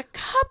 There's a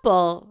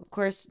couple. Of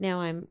course,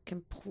 now I'm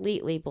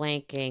completely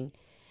blanking.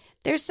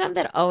 There's some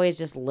that always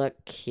just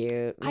look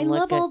cute. I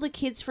love all the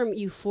kids from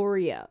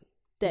Euphoria.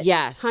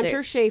 Yes.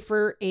 Hunter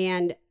Schafer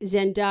and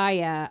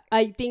Zendaya.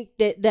 I think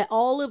that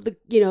all of the,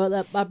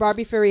 the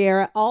Barbie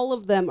Ferreira, all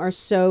of them are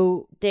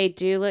so... They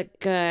do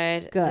look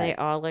good. They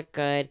all look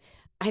good.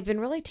 I've been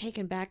really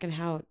taken back in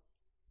how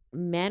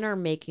men are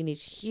making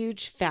these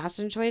huge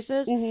fashion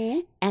choices,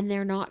 and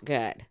they're not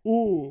good.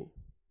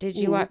 Did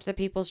you watch The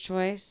People's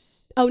Choice?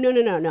 Oh,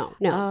 no.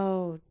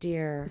 Oh,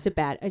 dear. It's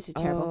a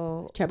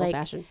terrible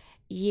fashion.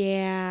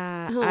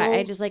 Yeah. Oh.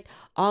 I just like,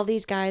 all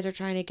these guys are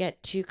trying to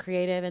get too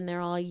creative and they're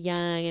all young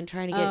and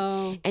trying to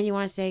get, and you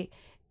want to say,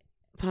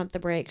 pump the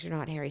brakes, you're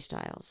not Harry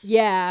Styles.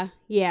 Yeah.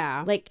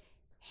 Like,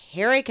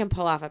 Harry can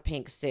pull off a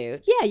pink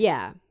suit.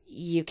 Yeah.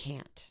 You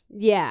can't.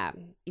 Yeah.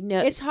 No,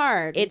 it's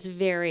hard. It's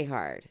very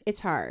hard. It's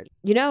hard.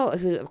 You know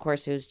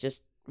who's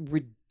just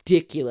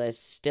ridiculous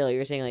still?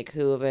 You're saying like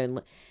who have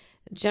been...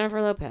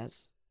 Jennifer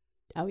Lopez.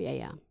 Oh,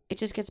 yeah. It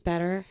just gets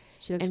better.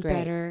 She looks and great.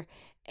 Better.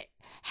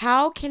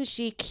 How can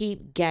she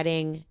keep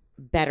getting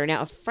better?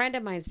 Now, a friend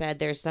of mine said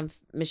there's some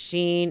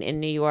machine in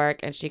New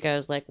York and she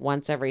goes like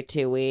once every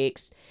 2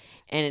 weeks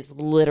and it's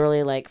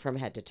literally like from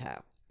head to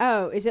toe.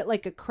 Oh, is it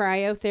like a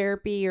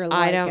cryotherapy or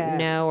like I don't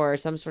know, or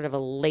some sort of a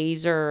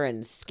laser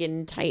and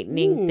skin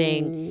tightening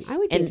thing. I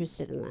would be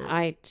interested in that.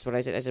 That's what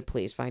I said. I said,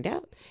 please find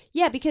out.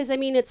 Yeah, because I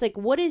mean, it's like,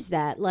 what is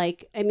that?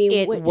 Like, I mean,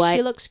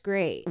 she looks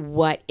great.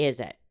 What is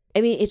it?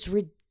 I mean, it's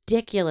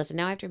ridiculous. And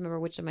now I have to remember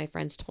which of my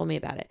friends told me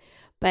about it.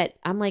 But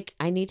I'm like,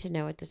 I need to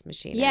know what this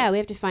machine is. Yeah, we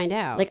have to find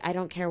out. Like, I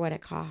don't care what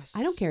it costs.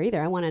 I don't care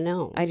either. I want to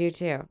know. I do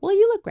too. Well,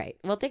 you look great.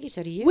 Well, thank you.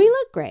 So do you. We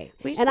look great.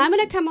 And I'm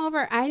going to come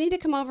over. I need to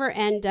come over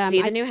and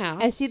see the new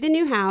house. I see the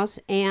new house.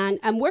 And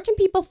where can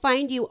people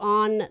find you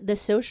on the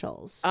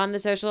socials? On the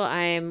social,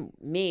 I'm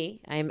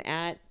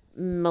at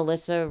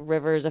Melissa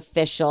Rivers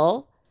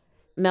Official,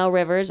 Mel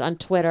Rivers on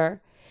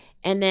Twitter.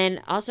 And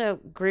then also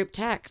group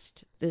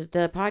text is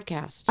the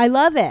podcast. I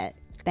love it.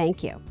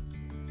 Thank you.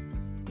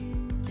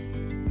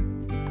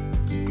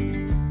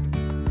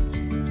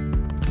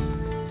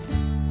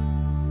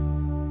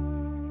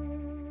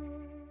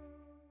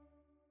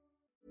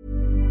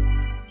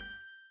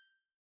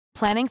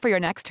 Planning for your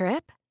next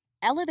trip?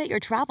 Elevate your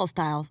travel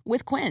style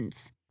with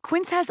Quince.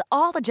 Quince has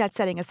all the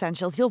jet-setting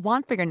essentials you'll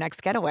want for your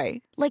next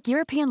getaway, like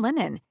European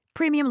linen,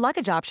 premium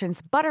luggage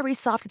options, buttery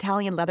soft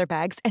Italian leather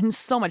bags, and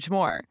so much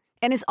more.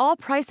 And is all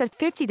priced at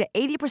 50 to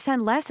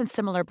 80% less than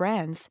similar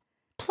brands.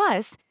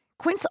 Plus,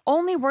 Quince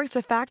only works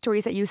with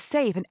factories that use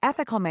safe and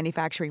ethical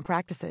manufacturing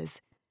practices.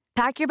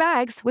 Pack your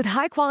bags with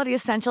high-quality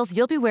essentials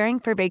you'll be wearing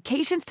for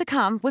vacations to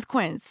come with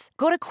Quince.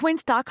 Go to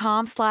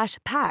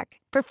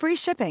quince.com/pack for free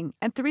shipping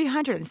and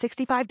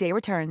 365-day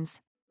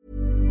returns.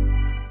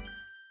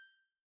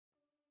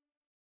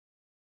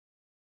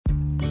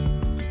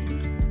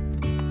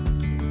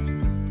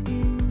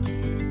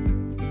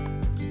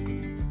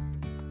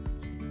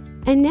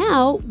 And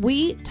now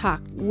we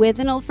talk with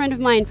an old friend of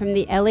mine from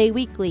the LA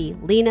Weekly,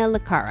 Lina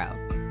Lecaro.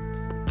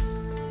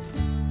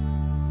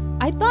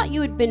 I thought you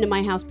had been to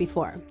my house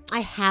before. I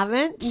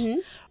haven't,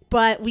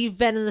 but we've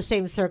been in the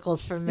same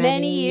circles for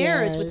many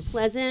years with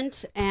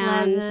Pleasant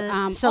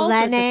and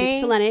Selene.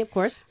 Selene, of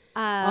course.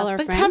 All our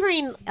been friends.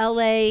 Covering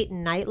LA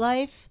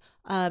nightlife,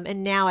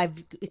 and now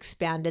I've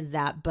expanded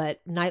that,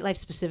 but nightlife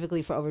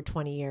specifically for over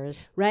 20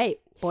 years. Right.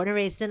 Born and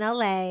raised in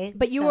LA.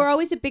 But you were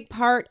always a big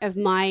part of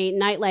my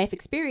nightlife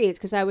experience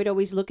because I would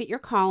always look at your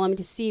column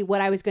to see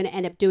what I was going to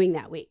end up doing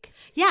that week.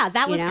 Yeah,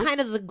 that was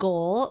kind of the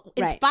goal.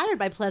 Right. Inspired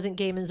by Pleasant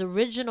Gayman's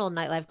original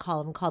nightlife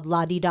column called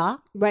La Di Da.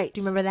 Right. Do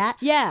you remember that?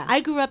 Yeah. I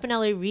grew up in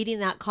LA reading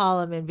that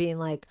column and being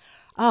like,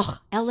 oh,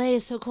 LA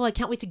is so cool. I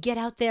can't wait to get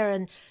out there.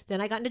 And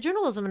then I got into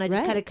journalism and I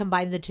just kind of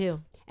combined the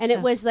two. And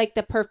it was like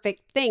the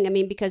perfect thing. I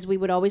mean, because we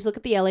would always look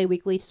at the LA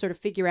Weekly to sort of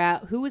figure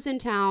out who was in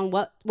town,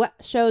 what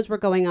shows were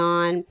going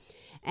on.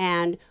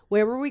 and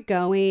where were we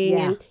going?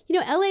 Yeah. And, you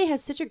know, LA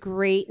has such a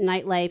great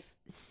nightlife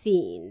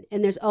scene,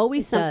 and there's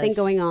always something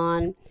going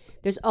on.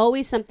 There's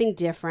always something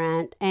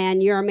different,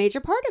 and you're a major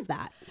part of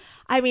that.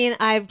 I mean,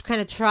 I've kind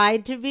of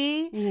tried to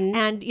be,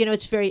 and, you know,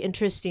 it's very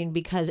interesting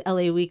because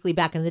LA Weekly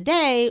back in the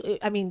day,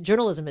 I mean,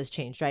 journalism has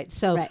changed, right?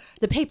 So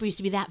the paper used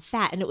to be that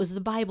fat, and it was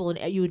the Bible,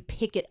 and you would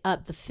pick it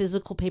up, the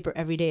physical paper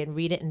every day, and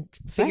read it and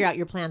figure out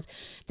your plans.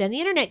 Then the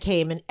internet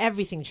came, and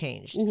everything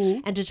changed.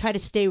 And to try to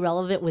stay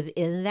relevant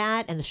within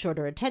that and the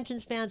shorter attention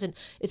spans, and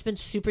it's been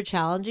super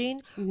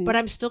challenging, but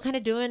I'm still kind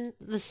of doing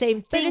the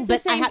same thing.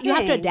 But you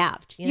have to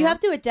adapt. You know? have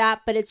to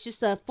adapt, but it's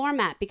just a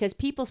format because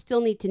people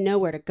still need to know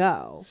where to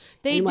go.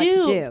 They and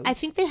do. What to do. I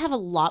think they have a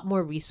lot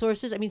more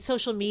resources. I mean,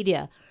 social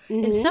media.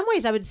 In some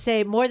ways, I would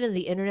say more than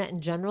the internet in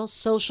general,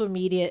 social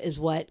media is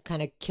what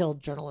kind of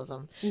killed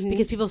journalism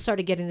because people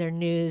started getting their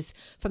news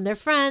from their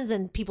friends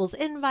and people's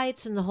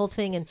invites and the whole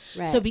thing. And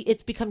so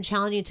it's become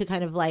challenging to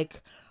kind of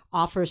like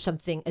offer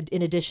something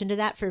in addition to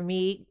that. For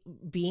me,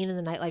 being in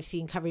the nightlife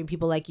scene, covering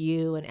people like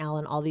you and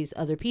Alan, all these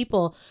other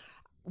people,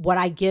 what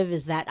I give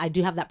is that I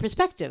do have that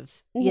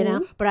perspective, you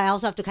know, but I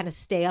also have to kind of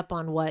stay up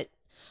on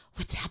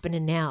what's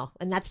happening now,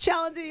 and that's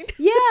challenging.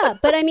 Yeah,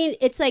 but I mean,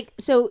 it's like,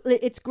 so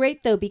it's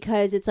great though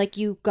because it's like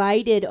you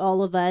guided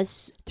all of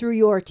us through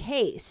your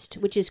taste,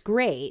 which is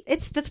great.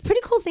 That's a pretty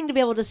cool thing to be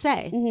able to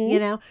say. You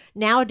know,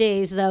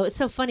 nowadays though, it's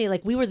so funny.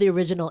 Like we were the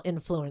original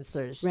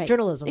influencers,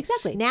 journalism.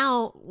 Exactly.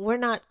 Now we're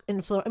not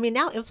I mean,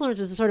 now influencers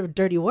is sort of a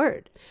dirty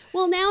word.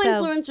 Well, now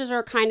influencers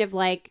are kind of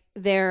like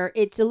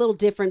it's a little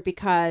different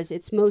because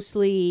it's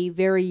mostly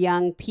very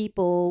young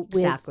people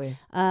with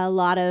a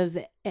lot of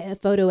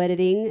photo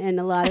editing and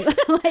a lot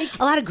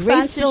of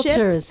great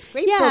filters,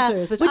 which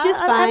is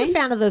fine. I'm a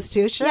fan of those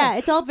too. Sure, yeah,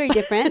 it's all very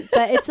different,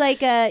 but it's like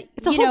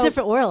it's a whole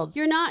different world.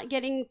 You're not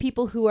getting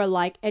people who are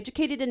like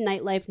educated in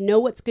nightlife, know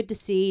what's good to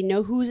see,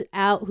 know who's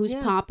out, who's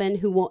popping,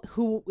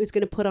 who is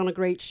going to put on a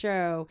great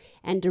show,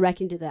 and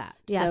directing to that.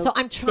 Yeah, so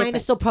I'm trying to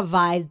still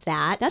provide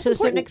that to a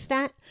certain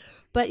extent.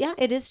 But yeah,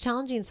 it is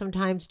challenging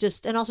sometimes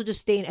and also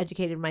just staying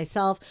educated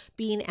myself,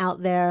 being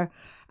out there.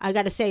 I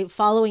got to say,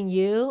 following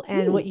you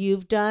and what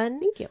you've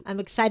done. Thank you. I'm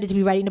excited to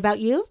be writing about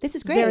you. This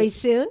is great. Very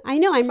soon. I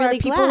know. I'm really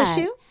glad.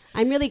 Issue.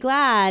 I'm really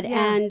glad.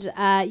 Yeah. And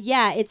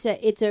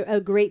it's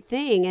a great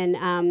thing.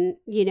 And,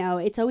 you know,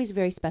 it's always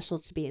very special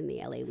to be in the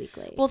LA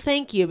Weekly. Well,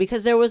 thank you.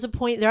 Because there was a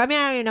point there. I mean,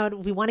 I don't know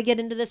if we want to get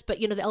into this, but,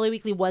 you know, the LA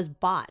Weekly was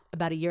bought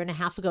about a year and a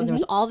half ago. And there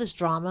was all this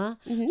drama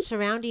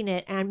surrounding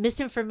it and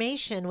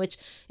misinformation, which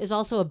is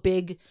also a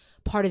big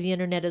part of the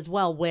internet as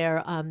well,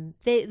 where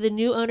the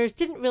new owners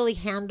didn't really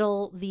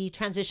handle the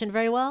transition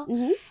very well,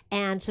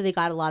 and so they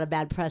got a lot of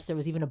bad press. There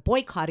was even a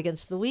boycott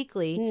against the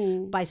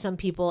Weekly by some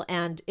people,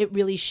 and it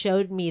really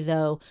showed me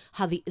though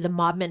how the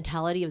mob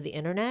mentality of the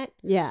internet,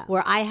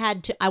 where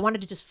I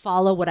wanted to just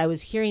follow what I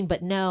was hearing,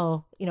 but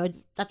no, you know,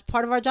 that's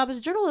part of our job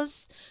as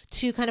journalists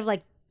to kind of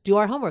like do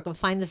our homework and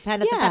find the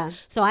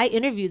facts. So I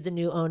interviewed the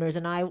new owners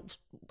and I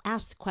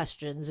asked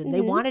questions and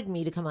they wanted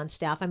me to come on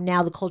staff. I'm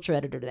now the culture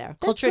editor there,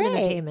 culture and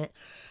entertainment.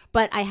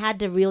 But I had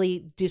to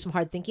really do some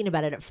hard thinking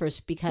about it at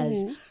first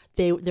because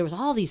there was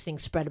all these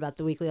things spread about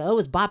the Weekly. Oh, it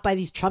was bought by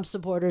these Trump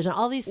supporters and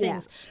all these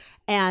things.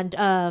 And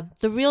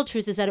the real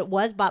truth is that it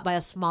was bought by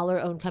a smaller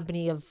owned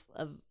company of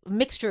a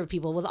mixture of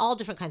people with all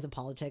different kinds of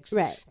politics.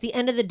 Right. At the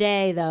end of the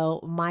day, though,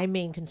 my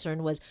main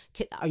concern was,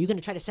 are you going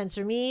to try to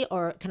censor me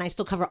or can I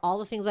still cover all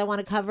the things I want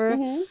to cover?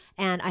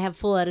 And I have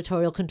full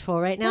editorial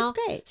control right now.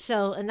 That's great.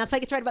 So, and that's why I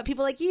get to write about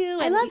people like you.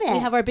 I And love it. We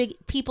have our big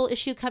people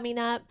issue coming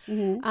up.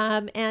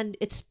 And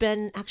it's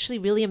been actually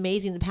really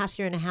amazing. The past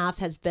year and a half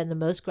has been the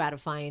most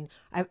gratifying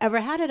I've ever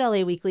had at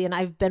LA Weekly. And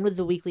I've been with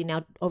the Weekly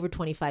now over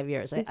 25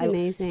 years. That's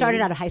amazing. I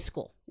started out of high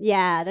school.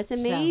 Yeah, that's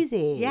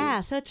amazing.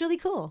 So it's really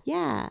cool.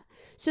 Yeah.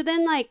 So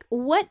then, like,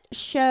 what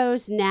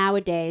shows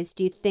nowadays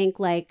do you think,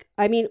 like,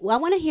 I mean, I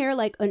want to hear,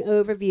 like, an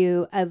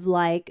overview of,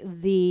 like,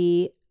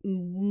 the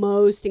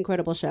most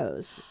incredible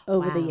shows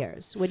over the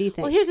years. What do you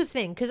think? Well, here's the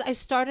thing, because I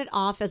started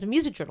off as a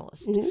music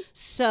journalist.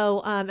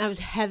 So I was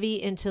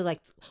heavy into,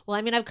 like, well,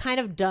 I mean, I've kind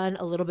of done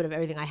a little bit of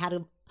everything. I had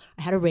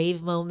a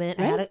rave moment.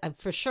 Right? I had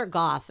for sure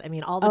goth. I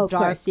mean, all the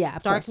dark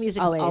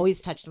music has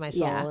always touched my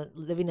soul.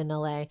 Living in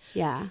LA.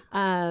 Yeah.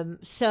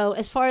 So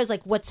as far as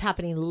like what's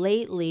happening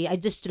lately, I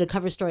just did a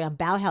cover story on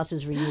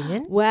Bauhaus's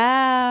reunion.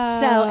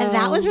 Wow. So and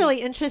that was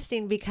really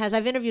interesting because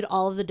I've interviewed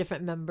all of the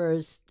different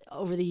members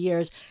over the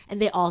years,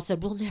 and they all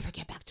said we'll never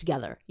get back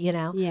together. You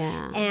know.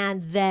 Yeah.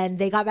 And then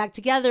they got back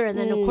together, and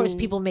then of course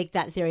people make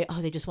that theory.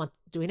 Oh, they just want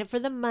doing it for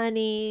the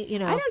money. You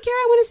know. I don't care.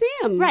 I want to see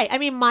them. Right. I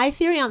mean, my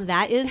theory on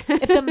that is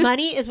if the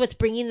money is what's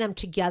bringing them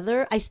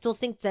together, I still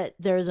think that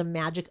there's a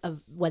magic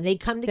of when they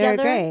come together.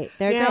 They're great.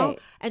 They're great.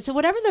 And so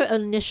whatever the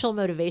initial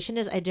motivation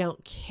is, I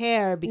don't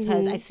care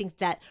because I think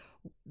that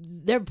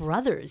they're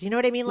brothers. You know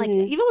what I mean? Like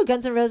even with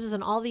Guns N' Roses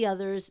and all the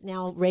others,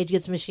 now Rage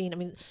Against the Machine, I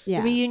mean,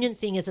 the reunion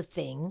thing is a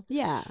thing.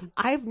 Yeah.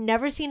 I've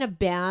never seen a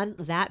band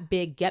that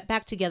big get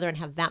back together and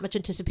have that much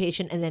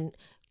anticipation and then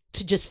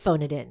to just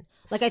phone it in.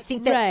 Like I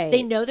think that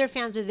they know their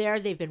fans are there.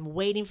 They've been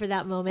waiting for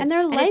that moment, and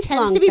they're lifelong it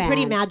tends to be fans.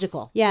 pretty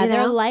magical. Yeah,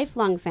 they're know?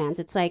 lifelong fans.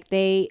 It's like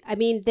they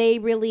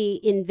really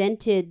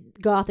invented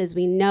goth as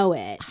we know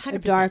it, 100%. a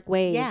dark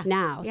wave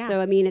now. Yeah.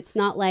 So I mean, it's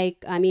not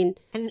like and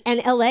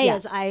LA,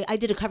 as I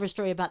did a cover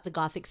story about the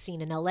gothic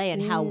scene in LA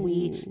and how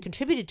we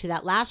contributed to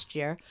that last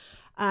year.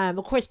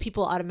 Of course,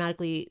 people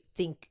automatically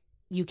think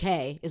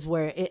UK is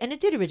where and it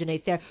did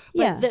originate there.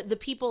 But the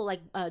people like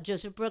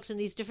Joseph Brooks and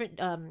these different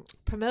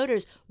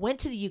promoters went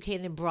to the UK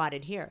and then brought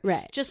it here.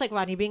 Right. Just like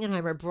Rodney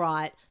Bingenheimer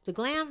brought the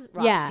glam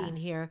rock scene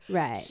here.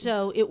 Right.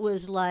 So it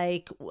was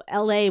like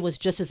LA was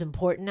just as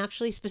important,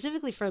 actually,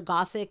 specifically for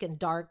gothic and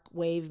dark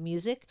wave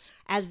music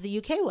as the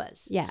UK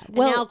was. Yeah. And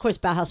now, of course,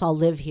 Bauhaus all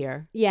live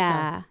here.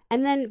 Yeah. So.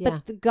 And then,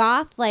 but the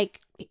goth, like,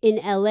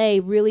 in LA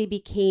really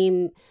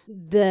became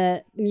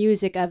the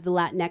music of the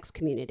Latinx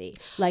community.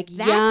 Like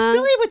that's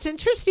really what's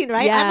interesting,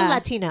 right? Yeah. I'm a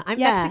Latina. I'm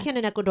Mexican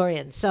and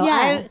Ecuadorian. So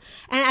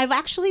I've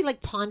actually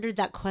like pondered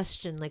that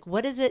question. Like,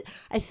 what is it?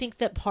 I think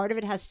that part of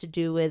it has to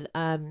do with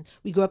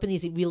we grew up in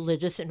these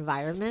religious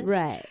environments,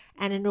 right?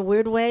 And in a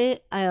weird way,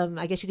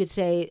 I guess you could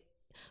say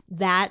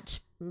that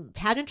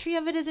pageantry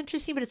of it is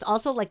interesting, but it's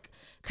also like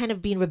kind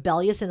of being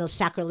rebellious in a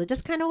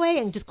sacrilegious kind of way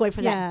and just going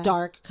for that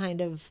dark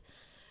kind of.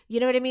 You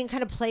know what I mean?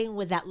 Kind of playing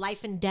with that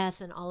life and death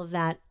and all of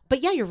that.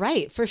 But yeah, you're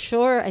right. For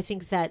sure, I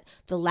think that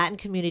the Latin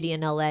community in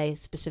LA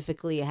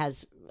specifically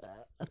has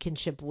a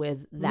kinship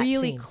with that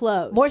really scene.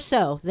 Close. More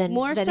so than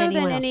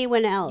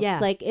anyone else. Yeah.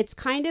 Like it's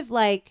kind of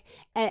like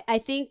I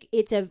think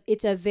it's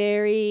a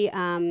very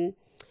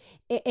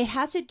it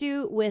has to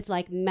do with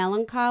like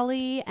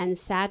melancholy and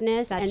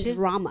sadness that and too.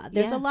 Drama.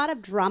 There's a lot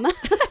of drama.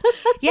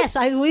 Yes,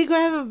 we grew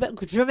up in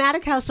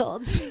dramatic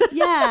households.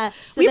 Yeah,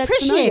 so we that's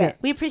appreciate familiar. it.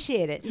 We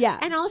appreciate it. Yeah,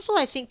 and also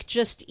I think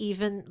just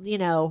even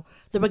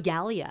the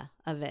regalia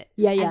of it.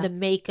 Yeah, and the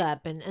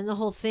makeup and the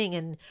whole thing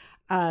and.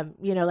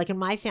 Like in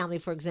my family,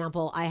 for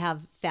example, I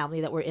have family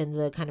that were in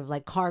the kind of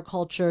like car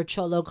culture,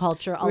 cholo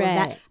culture, all of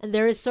that. And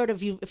there is sort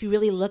of, if you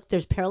really look,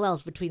 there's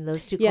parallels between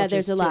those two cultures. Yeah,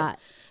 there's a lot.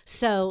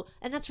 So,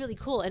 and that's really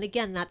cool. And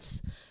again,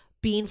 that's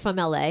being from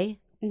LA.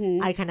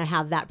 Mm-hmm. I kind of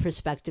have that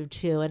perspective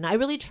too. And I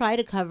really try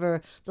to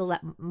cover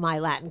my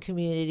Latin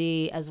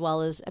community as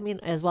well as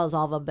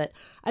all of them. But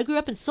I grew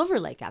up in Silver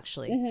Lake,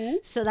 actually. Mm-hmm.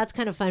 So that's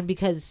kind of fun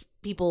because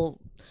people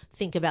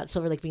think about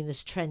Silver Lake being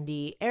this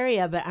trendy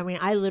area. But I mean,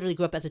 I literally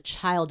grew up as a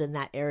child in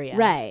that area.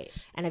 Right.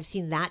 And I've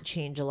seen that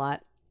change a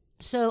lot.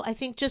 So I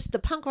think just the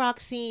punk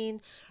rock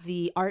scene,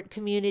 the art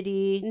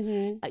community.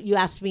 Mm-hmm. You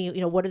asked me,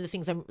 what are the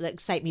things that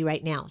excite me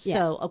right now? Yeah.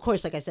 So of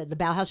course, like I said, the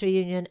Bauhaus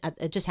reunion,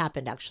 it just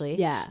happened actually.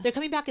 Yeah, they're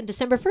coming back in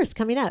December 1st,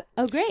 coming up.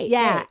 Oh, great!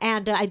 Yeah, great.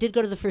 And I did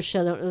go to the first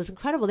show. It was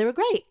incredible. They were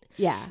great.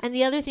 Yeah. And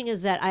the other thing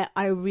is that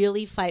I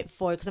really fight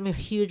for, because I'm a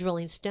huge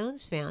Rolling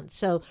Stones fan.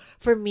 So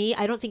for me,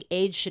 I don't think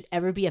age should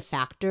ever be a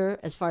factor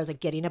as far as like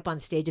getting up on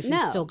stage if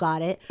you still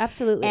got it.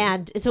 Absolutely.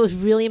 And so it was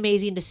really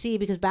amazing to see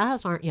because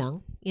Bauhaus aren't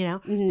young,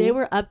 Mm-hmm. They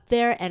were up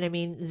there and I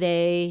mean,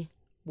 they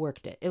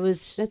worked it.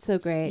 That's so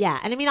great. Yeah.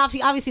 And I mean,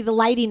 obviously the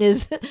lighting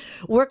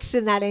works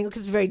in that angle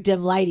because it's very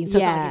dim lighting. So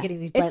it's not like you're getting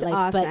these bright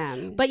lights.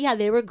 Awesome. But yeah,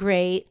 they were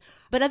great.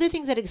 But other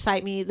things that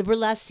excite me, the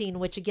burlesque scene,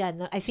 which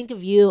again, I think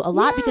of you a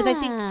lot because I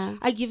think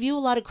I give you a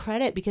lot of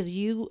credit because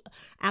you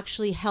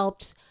actually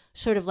helped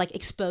sort of like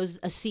expose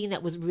a scene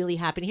that was really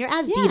happening here,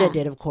 as Dita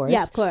did, of course.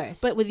 Yeah, of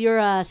course. But with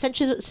your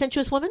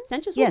Sensuous Woman?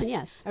 Sensuous Woman,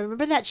 yes. I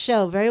remember that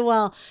show very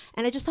well.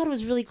 And I just thought it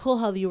was really cool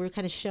how you were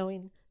kind of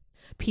showing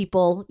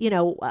people,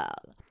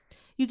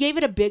 you gave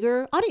it a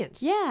bigger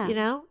audience. Yeah.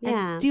 Yeah.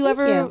 And do you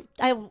ever,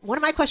 one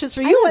of my questions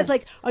for you was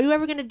like, are you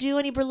ever going to do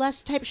any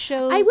burlesque type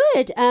show? I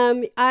would.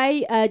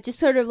 I just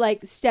sort of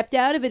like stepped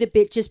out of it a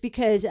bit just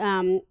because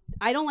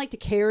I don't like to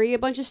carry a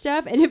bunch of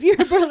stuff. And if you're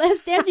a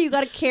burlesque dancer, you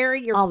got to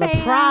carry your all fans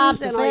the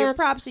props and all your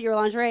props and your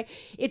lingerie.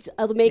 It's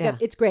the makeup.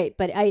 Yeah. It's great.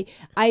 But I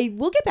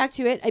will get back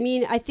to it. I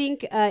mean, I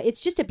think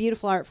it's just a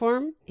beautiful art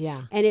form.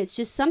 Yeah. And it's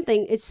just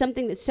something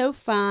that's so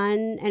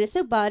fun and it's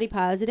so body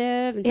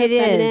positive and so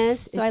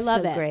feminist. So I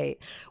love it. Great.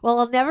 Well,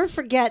 I'll never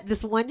forget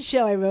this one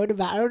show I wrote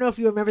about. I don't know if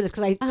you remember this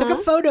because I took a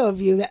photo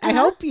of you that I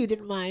hope you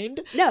didn't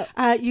mind. No.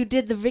 You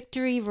did the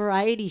Victory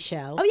variety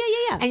show.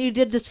 Oh, yeah. And you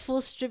did this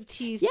full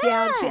striptease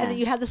down to, and then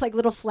you had this like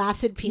little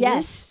flaccid penis.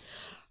 Yes.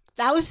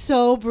 That was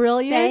so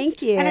brilliant.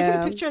 Thank you. And I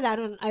took a picture of that.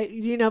 Do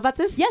you know about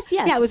this? Yes.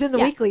 Yeah, it was in the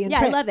weekly. Yeah,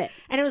 print. I love it.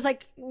 And it was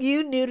like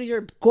you nude with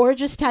your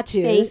gorgeous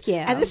tattoos. Thank you.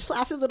 And this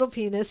flaccid little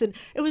penis. And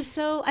it was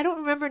so, I don't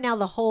remember now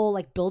the whole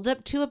like build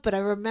up to it, but I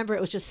remember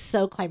it was just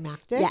so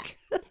climactic.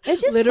 Yeah.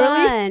 It's just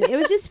fun. It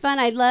was just fun.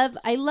 I love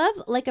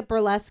like a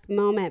burlesque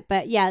moment.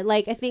 But yeah,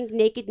 like I think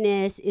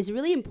nakedness is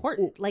really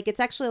important. Like it's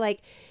actually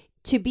like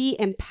to be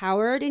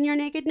empowered in your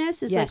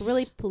nakedness is like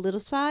really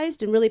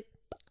politicized and really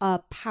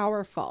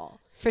powerful.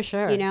 For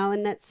sure.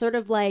 And that's sort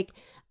of like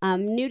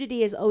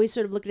nudity is always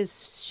sort of looked at as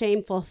a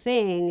shameful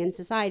thing in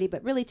society.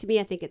 But really, to me,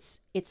 I think it's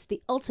it's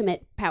the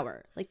ultimate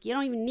power. Like you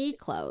don't even need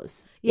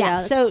clothes. Yeah.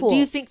 That's So cool. do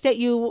you think that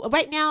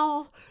right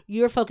now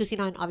you're focusing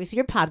on obviously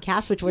your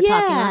podcast, which we're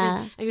talking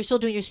on, and you're still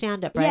doing your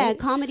stand up, right? Yeah,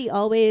 comedy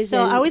always.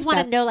 So I always want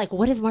to know, like,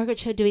 what is Margaret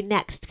Cho doing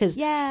next? Because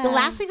the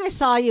last thing I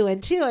saw you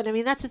in too, and I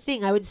mean that's the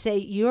thing. I would say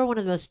you are one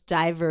of the most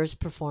diverse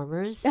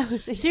performers.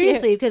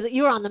 Seriously, because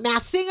you were on The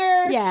Masked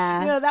Singer.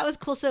 Yeah, you know that was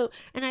cool. So,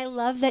 and I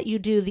love that you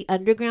do the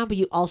underground, but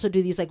you also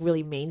do these like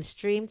really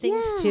mainstream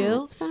things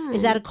too. It's fun.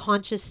 Is that a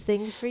conscious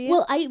thing for you?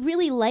 Well, I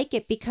really like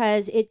it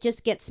because it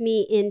just gets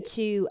me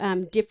into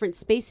different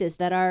spaces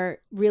that are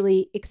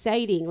really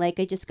exciting. Like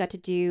I just got to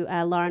do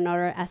Law and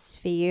Order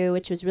SVU,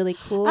 which was really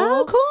cool.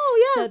 Oh,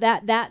 cool! Yeah.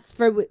 So that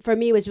for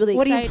me was really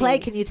What exciting. do you play?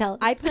 Can you tell?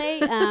 I play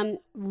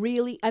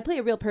I play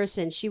a real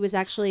person. She was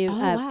actually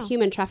a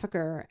human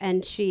trafficker,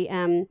 and she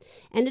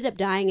ended up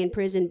dying in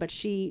prison, but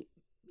she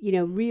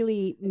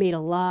really made a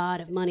lot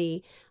of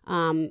money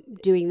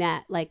doing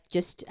that, like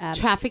just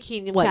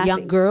trafficking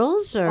young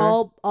girls or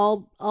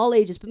all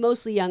ages, but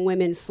mostly young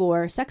women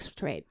for the sex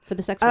trade.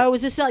 Oh,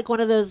 was this like one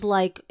of those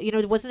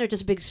wasn't there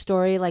just a big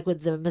story like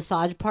with the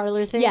massage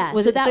parlor thing? Yeah,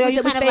 was so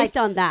it was based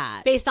on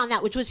that. Based on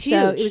that, which was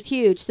huge. So it was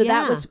huge. So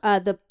that was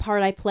the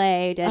part I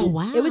played, and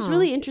it was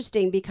really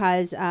interesting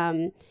because.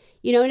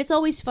 And it's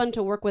always fun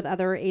to work with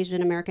other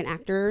Asian American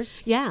actors.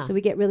 Yeah. So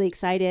we get really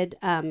excited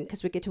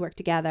because we get to work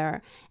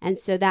together. And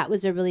so that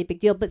was a really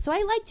big deal. But so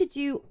I like to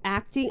do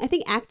acting. I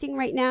think acting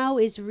right now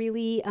is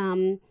really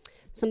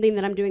something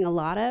that I'm doing a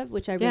lot of,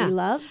 which I really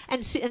love.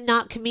 And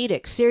not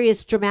comedic,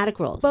 serious dramatic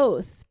roles.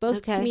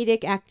 Both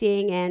comedic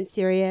acting and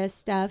serious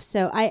stuff.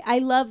 So I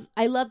love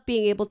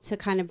being able to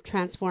kind of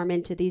transform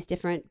into these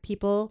different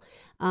people.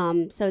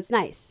 So it's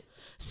nice.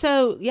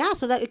 So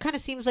that it kind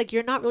of seems like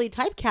you're not really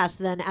typecast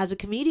then as a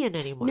comedian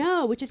anymore.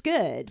 No, which is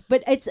good.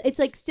 But it's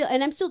like still,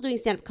 and I'm still doing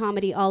stand-up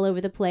comedy all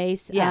over the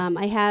place. Yeah.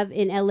 I have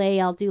in LA,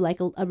 I'll do like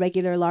a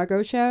regular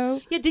Largo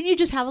show. Yeah, didn't you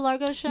just have a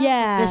Largo show?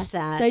 Yeah. I missed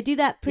that. So I do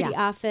that pretty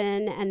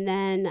often. And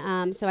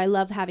then, so I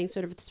love having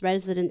sort of this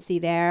residency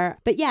there.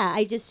 But yeah,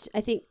 I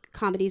think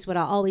comedy is what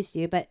I'll always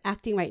do, but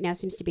acting right now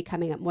seems to be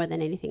coming up more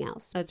than anything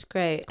else. That's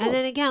great. Cool. And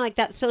then again, like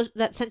that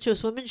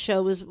Sensuous Women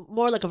show was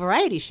more like a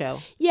variety show.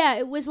 Yeah,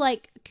 it was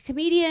like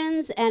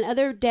comedians and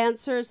other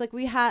dancers. Like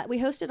we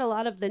hosted a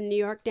lot of the New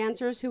York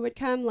dancers who would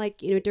come, like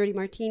Dirty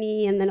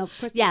Martini, and then of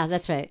course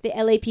that's right, the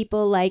LA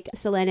people like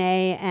Selene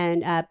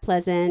and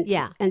Pleasant.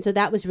 Yeah, and so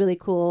that was really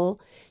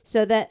cool.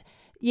 So that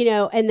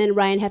and then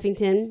Ryan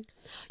Heffington.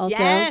 Also,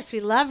 yes, we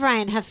love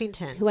Ryan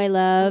Heffington, who I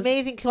love.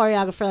 Amazing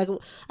choreographer. Like,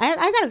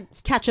 I got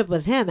to catch up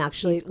with him,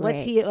 actually.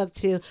 What's he up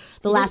to?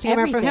 The last thing I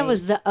remember from him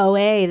was the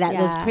OA,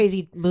 those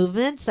crazy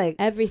movements. Like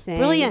everything.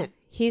 Brilliant.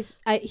 He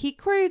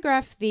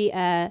choreographed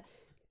the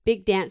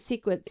big dance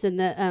sequence in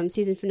the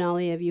season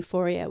finale of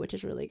Euphoria, which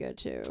is really good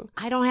too.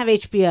 I don't have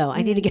HBO.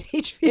 I need to get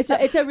HBO.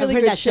 It's a really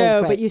good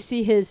show, but you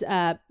see his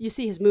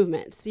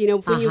movements.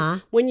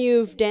 When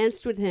you've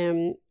danced with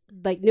him,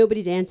 like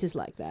nobody dances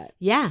like that.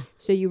 Yeah.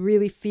 So you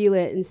really feel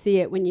it and see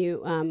it when you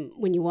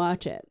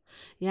watch it.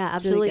 Yeah,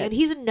 absolutely. Really, and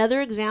he's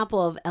another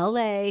example of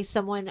LA,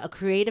 a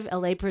creative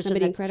LA person,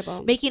 somebody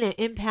incredible, making an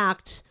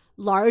impact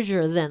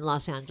larger than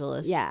Los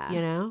Angeles.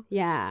 Yeah.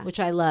 Yeah.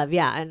 Which I love.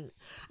 Yeah. And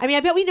I mean, I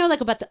bet we know like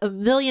about a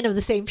million of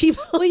the same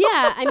people. Well,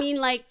 yeah. I mean,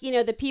 like,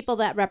 the people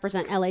that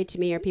represent LA to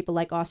me are people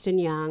like Austin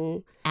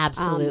Young.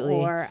 Absolutely.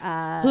 Or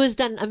who has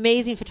done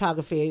amazing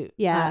photography.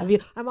 Yeah.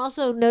 I'm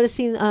also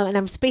noticing, and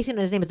I'm spacing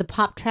on his name, but the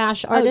pop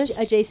trash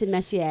artist. Jason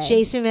Messier.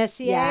 Jason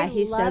Messier. Yeah,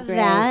 he's so great.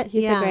 That.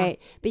 He's so great.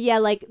 But yeah,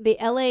 like the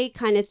LA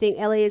kind of thing.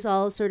 LA is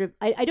all sort of,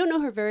 I don't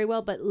know her very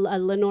well, but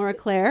Lenora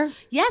Claire.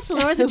 Yes,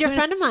 Lenora's a dear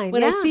friend of mine.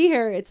 When I see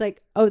her, it's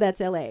like, oh, that's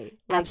LA. Like,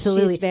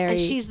 absolutely. And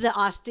she's the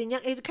Austin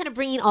Young. It's kind of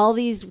bringing all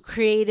these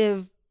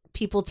creative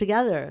people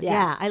together.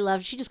 Yeah. I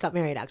love, she just got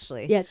married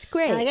actually. Yeah, it's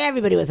great. And, like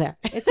everybody was there.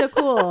 It's so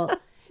cool.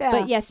 Yeah.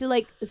 But yeah,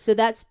 so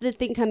that's the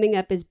thing coming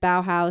up is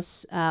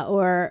Bauhaus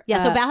so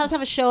Bauhaus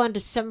have a show on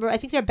December. I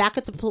think they're back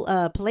at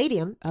the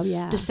Palladium. Oh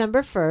yeah,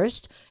 December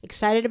 1st.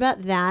 Excited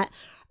about that.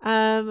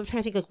 I'm trying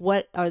to think like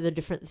what are the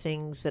different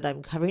things that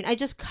I'm covering. I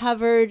just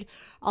covered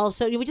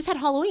also. We just had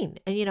Halloween,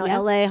 and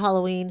LA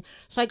Halloween.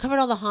 So I covered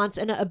all the haunts,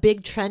 and a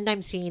big trend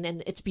I'm seeing,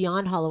 and it's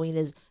beyond Halloween,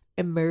 is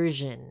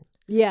immersion.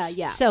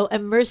 Yeah. So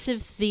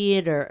immersive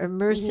theater,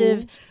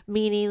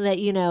 meaning that,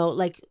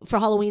 like for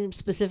Halloween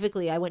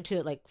specifically, I went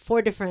to like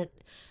 4 different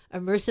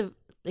immersive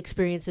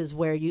experiences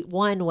where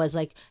one was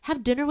like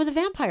have dinner with a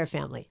vampire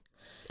family.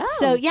 Oh.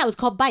 So yeah, it was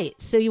called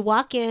Bite. So you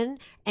walk in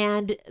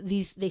and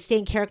they stay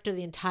in character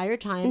the entire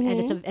time,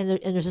 and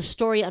there's a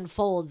story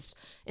unfolds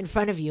in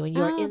front of you, and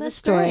you're in the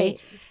story.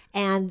 Great.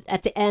 And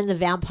at the end, the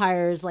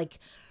vampires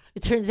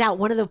it turns out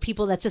one of the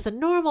people that's just a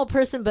normal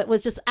person, but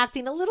was just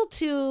acting a little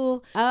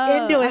too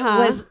into it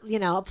was,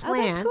 a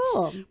plant. that's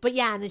cool. But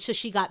yeah, and then so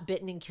she got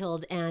bitten and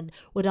killed. And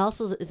what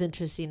also is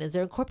interesting is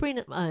they're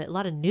incorporating a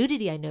lot of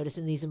nudity, I noticed,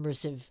 in these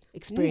immersive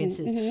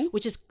experiences,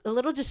 which is a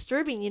little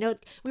disturbing.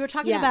 We were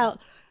talking about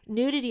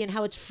nudity and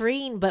how it's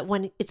freeing, but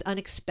when it's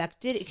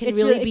unexpected, it can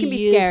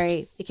be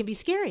scary. It can be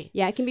scary.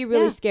 Yeah, it can be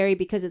really scary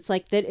because it's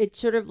like that. It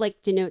sort of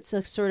like denotes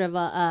a sort of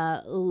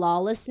a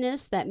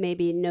lawlessness that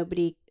maybe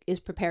nobody is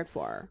prepared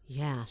for.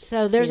 Yeah.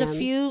 So there's a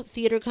few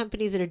theater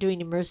companies that are doing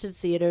immersive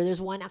theater.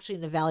 There's one actually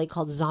in the Valley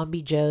called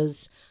Zombie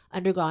Joe's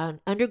Underground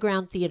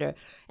Theater,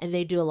 and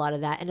they do a lot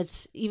of that. And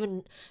that's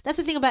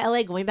the thing about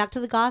LA, going back to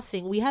the goth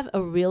thing, we have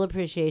a real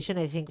appreciation,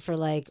 I think, for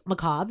like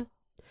macabre.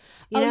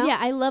 Yeah,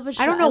 I love a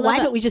show. I don't know why,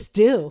 but we just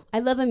do. I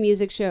love a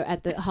music show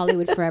at the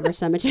Hollywood Forever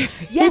Cemetery.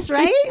 Yes,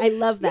 right? I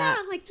love that.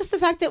 Yeah, like just the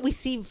fact that we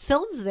see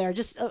films there,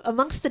 just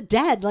amongst the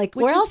dead. Like,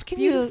 where else can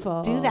you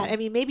do that? I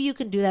mean, maybe you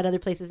can do that other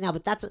places now,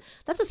 but that's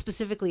a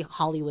specifically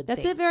Hollywood thing.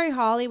 That's a very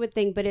Hollywood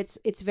thing, but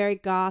it's very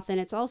goth, and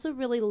it's also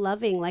really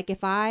loving. Like,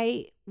 if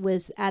I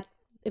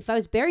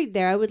was buried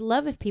there, I would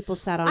love if people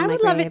sat on my grave. I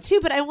would love it too,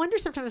 but I wonder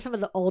sometimes some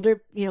of the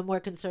older, more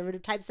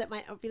conservative types that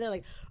might be there,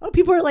 like,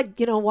 people are like,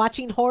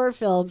 watching horror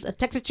films, a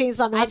Texas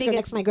Chainsaw Massacre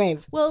next to my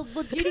grave. Well,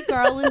 Judy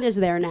Garland is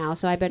there now,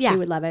 so I bet she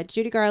would love it.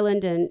 Judy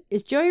Garland, and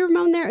is Joey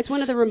Ramone there? It's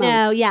one of the Ramones.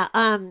 No, yeah.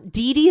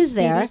 Dee Dee is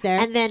there.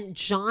 And then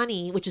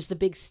Johnny, which is the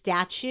big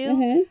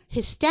statue,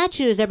 his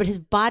statue is there, but his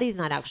body's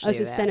not actually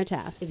there.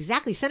 Cenotaph.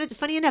 Exactly.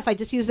 Funny enough, I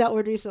just used that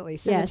word recently.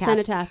 Cenotaph. Yeah,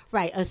 cenotaph.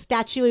 Right. A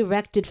statue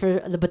erected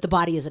but the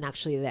body isn't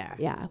actually there.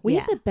 Yeah. We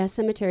have the best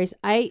cemeteries.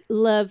 I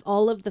love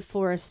all of the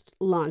forest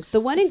lawns.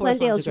 The one in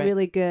Glendale is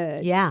really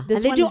good. Yeah.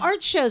 And they do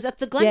art shows at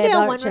the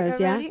Glendale one.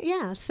 Shows,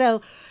 yeah.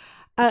 So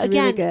again,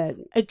 really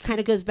good. It kind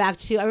of goes back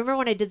to, I remember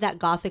when I did that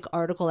Gothic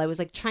article, I was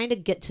like trying to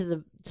get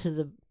to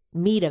the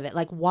meat of it.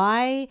 Like,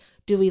 why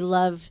do we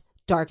love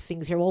dark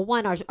things here? Well,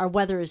 one, our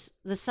weather is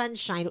the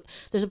sunshine.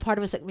 There's a part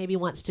of us that maybe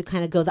wants to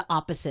kind of go the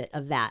opposite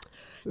of that.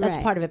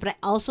 That's part of it. But I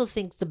also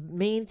think the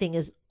main thing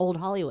is old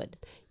Hollywood.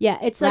 Yeah,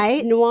 it's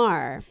like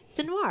noir.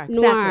 The noir,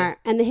 exactly.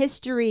 And the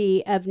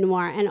history of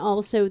noir, and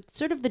also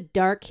sort of the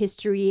dark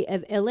history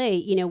of LA,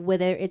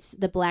 whether it's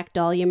the Black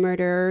Dahlia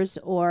murders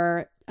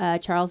or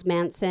Charles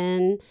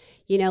Manson,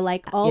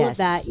 like all of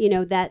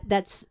that,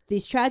 that's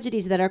these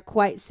tragedies that are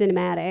quite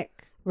cinematic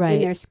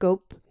in their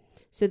scope.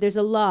 So there's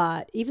a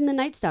lot, even the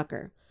Night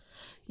Stalker.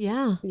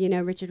 Yeah.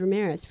 Richard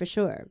Ramirez, for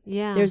sure.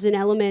 Yeah. There's an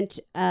element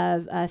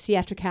of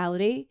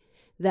theatricality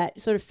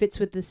that sort of fits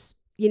with this,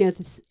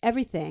 this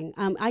everything.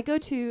 I go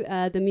to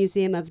the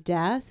Museum of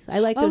Death. I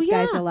like those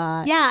guys a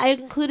lot. Yeah, I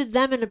included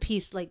them in a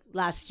piece like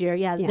last year.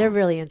 Yeah, they're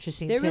really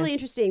interesting. They're really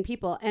interesting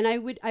people. And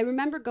I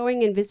remember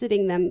going and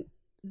visiting them.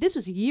 This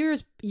was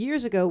years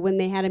ago when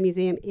they had a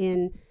museum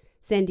in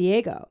San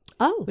Diego.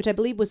 Oh. Which I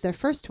believe was their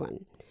first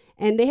one.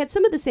 And they had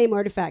some of the same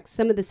artifacts,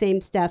 some of the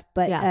same stuff,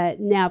 but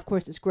now, of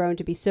course, it's grown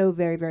to be so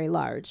very, very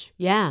large.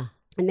 Yeah.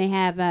 And they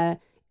have, I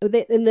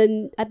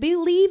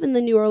believe in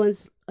the New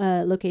Orleans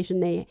location,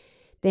 they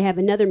have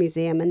another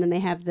museum, and then they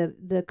have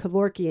the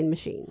Kevorkian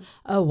machine.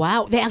 Oh,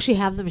 wow. They actually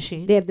have the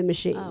machine? They have the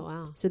machine. Oh,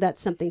 wow. So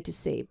that's something to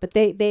see. But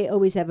they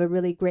always have a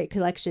really great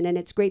collection, and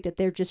it's great that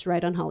they're just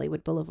right on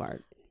Hollywood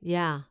Boulevard.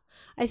 Yeah.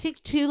 I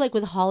think, too, like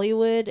with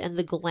Hollywood and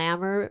the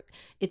glamour,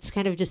 it's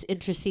kind of just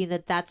interesting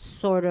that that's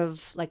sort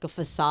of like a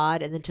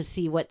facade, and then to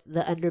see what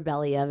the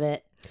underbelly of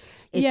it,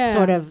 it's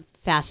sort of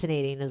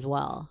fascinating as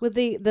well. With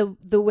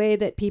the way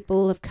that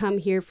people have come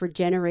here for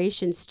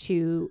generations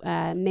to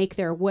make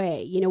their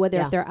way, whether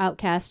if they're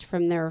outcast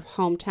from their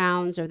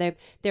hometowns or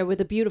they're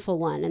with a beautiful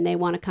one and they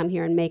want to come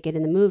here and make it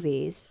in the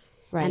movies.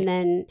 Right. And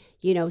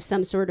then,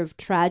 some sort of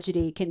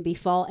tragedy can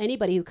befall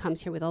anybody who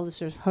comes here with all the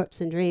sort of hopes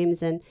and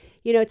dreams. And,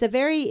 it's a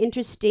very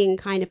interesting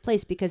kind of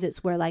place because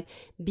it's where like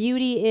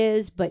beauty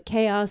is, but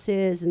chaos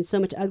is, and so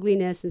much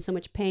ugliness and so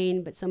much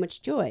pain, but so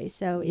much joy.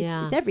 So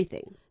it's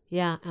everything.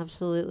 Yeah,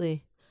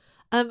 absolutely.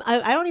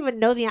 I don't even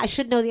know I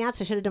should know the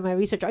answer. I should have done my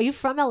research. Are you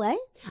from LA?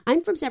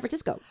 I'm from San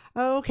Francisco.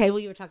 Oh, okay. Well,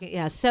 you were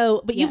talking,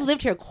 So, but you've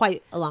lived here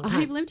quite a long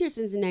time. I've lived here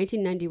since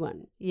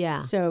 1991.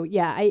 Yeah. So,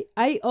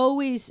 I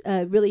always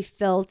really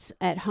felt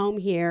at home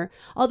here.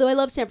 Although I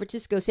love San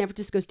Francisco, San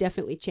Francisco's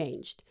definitely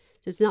changed.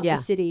 So it's not the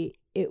city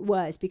it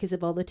was because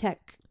of all the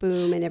tech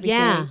boom and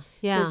everything.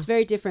 Yeah. So it's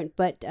very different.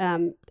 But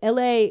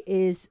LA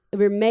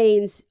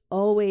remains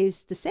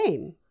always the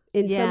same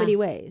in so many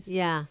ways.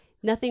 Yeah.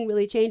 Nothing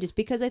really changes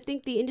because I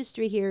think the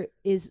industry here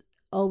is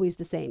always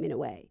the same in a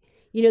way.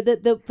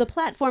 The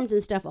platforms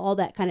and stuff, all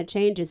that kind of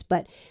changes,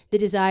 but the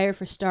desire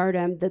for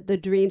stardom, the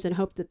dreams and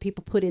hope that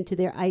people put into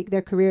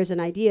their careers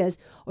and ideas,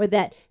 or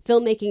that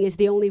filmmaking is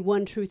the only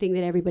one true thing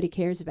that everybody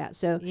cares about.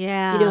 So,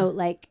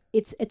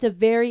 it's a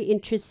very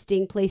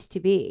interesting place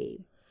to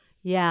be.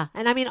 Yeah.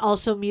 And I mean,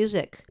 also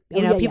music.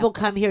 People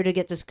come here to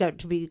get discovered,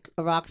 to be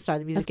a rock star.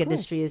 The music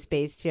industry is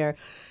based here.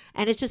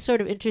 And it's just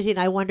sort of interesting.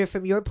 I wonder,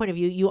 from your point of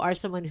view, you are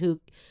someone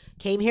who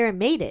came here and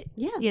made it.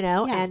 Yeah.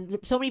 And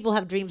so many people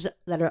have dreams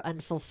that are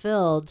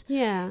unfulfilled.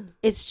 Yeah.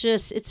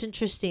 It's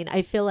interesting.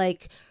 I feel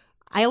like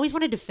I always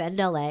want to defend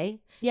LA.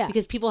 Yeah.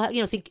 Because people have,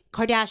 think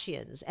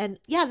Kardashians. And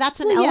that's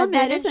an Well, yeah, element.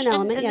 that is an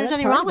element. And Yeah, there's that's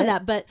nothing part wrong of with it.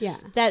 that. But Yeah.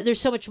 that there's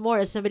so much more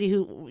as somebody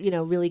who,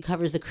 really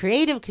covers the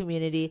creative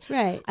community.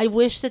 Right. I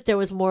wish that there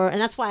was more.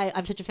 And that's why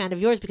I'm such a fan of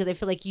yours, because I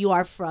feel like you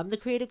are from the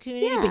creative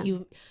community, Yeah. but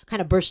you've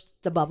kind of burst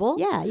the bubble.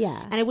 Yeah,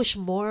 yeah. And I wish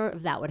more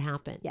of that would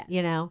happen. Yes.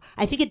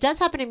 I think it does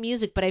happen in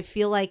music, but I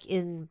feel like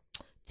in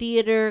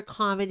theater,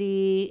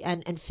 comedy,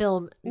 and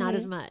film, not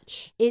as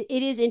much. It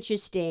is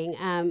interesting.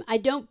 I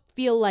don't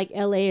feel like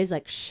LA is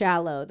like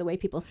shallow the way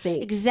people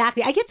think.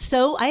 Exactly. I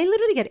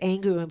literally get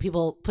angry when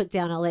people put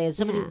down LA as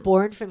somebody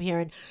born from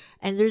here,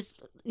 and there's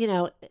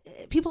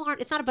people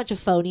aren't. It's not a bunch of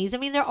phonies. I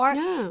mean, there are.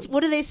 No. What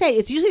do they say?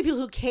 It's usually people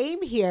who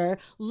came here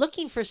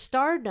looking for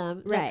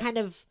stardom that Right. kind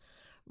of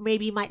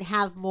maybe might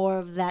have more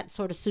of that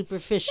sort of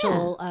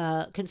superficial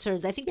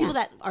concerns. I think people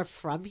that are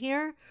from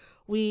here,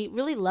 we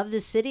really love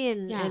this city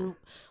and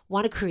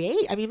want to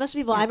create. I mean, most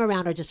people I'm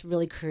around are just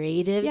really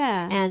creative.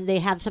 Yeah. And they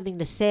have something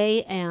to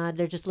say, and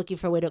they're just looking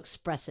for a way to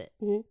express it.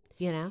 Mhm.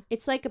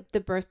 It's like the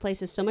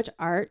birthplace of so much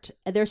art.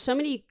 There's so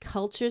many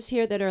cultures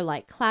here that are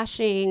like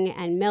clashing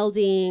and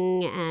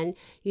melding, and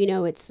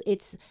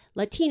it's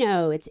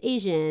Latino, it's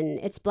Asian,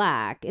 it's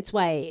Black, it's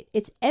white,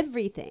 it's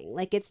everything.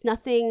 Like it's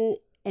nothing,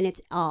 and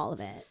it's all of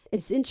it.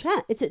 It's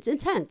intense. It's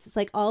intense. It's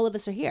like all of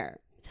us are here.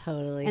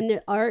 Totally. And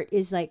the art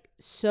is like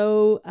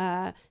so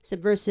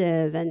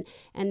subversive, and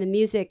the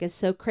music is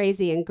so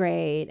crazy and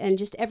great, and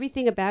just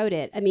everything about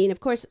it. I mean, of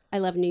course, I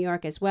love New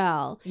York as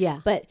well.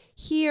 Yeah. But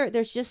here,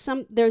 there's just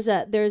there's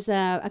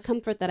a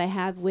comfort that I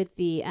have with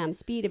the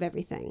speed of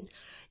everything.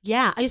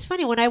 Yeah, it's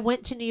funny. When I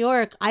went to New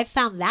York, I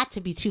found that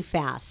to be too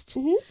fast.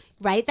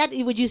 Right?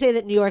 Would you say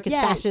that New York is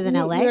faster than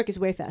LA? New York is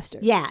way faster.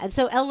 Yeah, and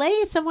so LA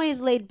in some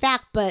ways laid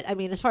back, but I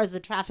mean, as far as the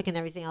traffic and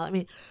everything else, I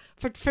mean,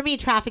 for me,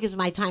 traffic is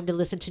my time to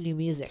listen to new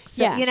music.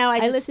 So,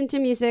 I listen to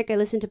music. I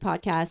listen to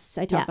podcasts.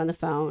 I talk on the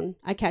phone.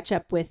 I catch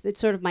up with. It's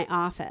sort of my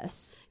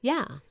office.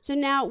 Yeah. So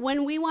now,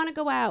 when we want to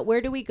go out,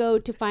 where do we go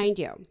to find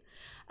you?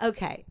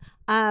 Okay.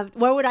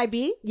 Where would I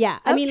be? Yeah,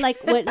 I mean, like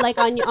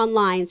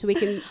online, so we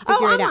can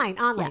figure it out.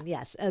 Online,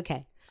 yes.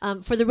 Okay.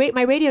 For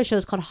my radio show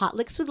is called Hot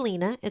Licks with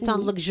Lina. It's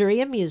on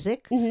Luxuria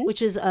Music,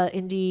 which is a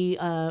indie,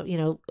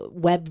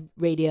 web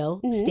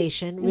radio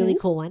station. Really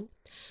cool one.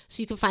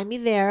 So you can find me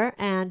there,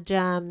 and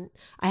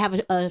I have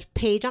a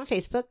page on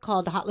Facebook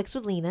called Hot Licks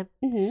with Lina.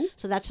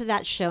 So that's for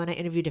that show, and I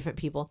interview different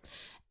people.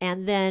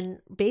 And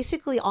then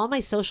basically all my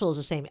social is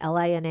the same: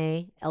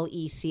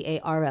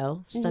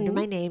 LinaLecaro. It's under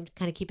my name.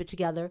 Kind of keep it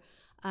together.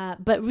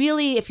 But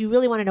really, if you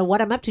really want to know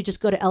what I'm up to,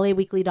 just go to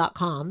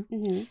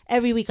laweekly.com.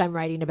 Every week I'm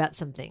writing about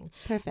something.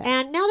 Perfect.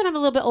 And now that I'm a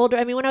little bit older,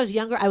 I mean, when I was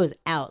younger, I was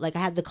out. Like I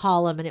had the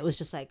column and it was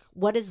just like,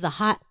 what is the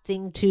hot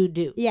thing to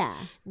do? Yeah.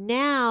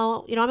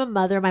 Now, I'm a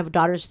mother. My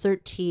daughter's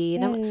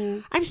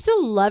 13. I'm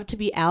still love to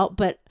be out,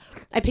 but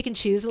I pick and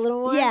choose a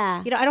little more.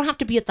 Yeah. I don't have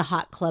to be at the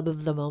hot club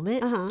of the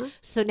moment.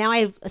 So now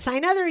I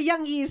assign other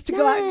youngies to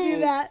go out and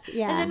do that.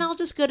 Yeah. And then I'll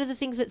just go to the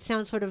things that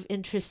sound sort of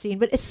interesting.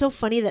 But it's so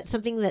funny that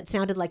something that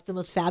sounded like the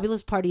most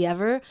fabulous party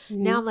ever,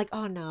 now I'm like,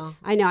 oh no.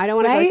 I know. I don't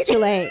want to go. It's too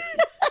late.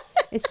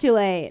 It's too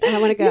late. I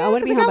want to go. I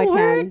want to be home by 10.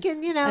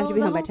 And, I have to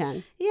be home by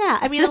 10. Yeah.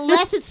 I mean,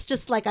 unless it's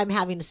just like I'm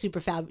having a super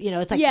fab,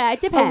 it's like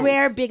it depends. a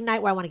rare big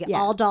night where I want to get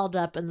all dolled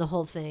up and the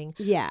whole thing.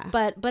 Yeah.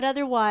 But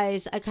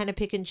otherwise, I kind of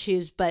pick and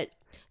choose. But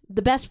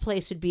the best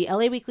place would be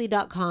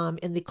laweekly.com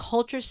in the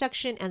culture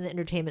section and the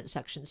entertainment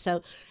section.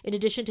 So in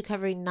addition to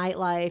covering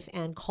nightlife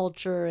and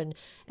culture and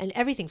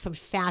everything from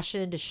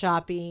fashion to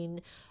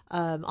shopping,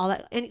 all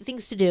that, and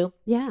things to do.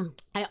 Yeah.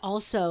 I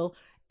also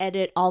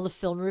edit all the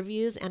film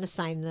reviews and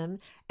assign them,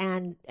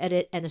 and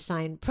edit and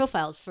assign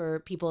profiles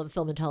for people in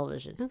film and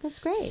television. Oh, that's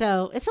great.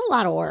 So it's a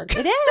lot of work.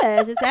 It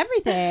is. It's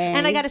everything.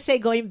 And I got to say,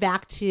 going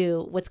back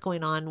to what's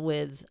going on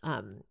with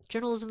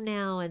journalism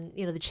now and,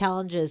 the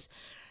challenges,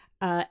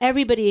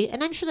 everybody,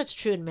 and I'm sure that's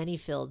true in many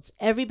fields,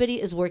 everybody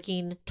is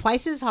working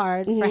twice as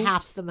hard for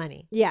half the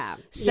money. Yeah.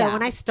 So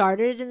when I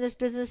started in this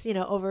business,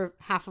 over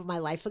half of my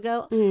life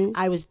ago,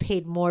 I was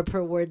paid more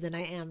per word than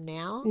I am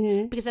now,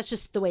 because that's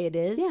just the way it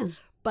is. Yeah.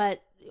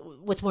 But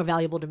what's more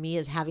valuable to me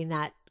is having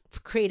that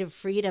creative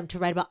freedom to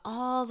write about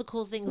all the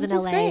cool things Which in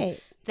is LA great.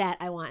 that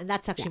I want. And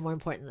that's actually more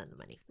important than the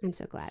money. I'm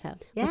so glad. So,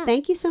 Well,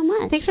 thank you so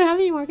much. Thanks for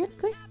having me, Morgan. Of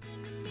course.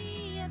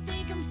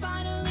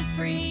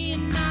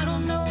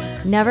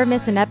 Never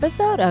miss an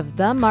episode of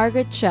The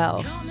Margaret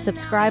Show.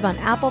 Subscribe on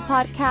Apple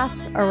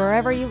Podcasts or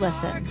wherever you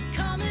listen.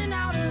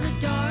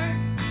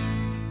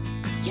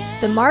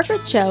 The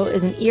Margaret Show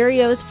is an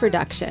Erios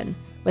production,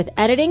 with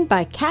editing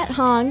by Kat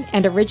Hong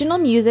and original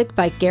music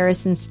by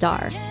Garrison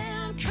Starr.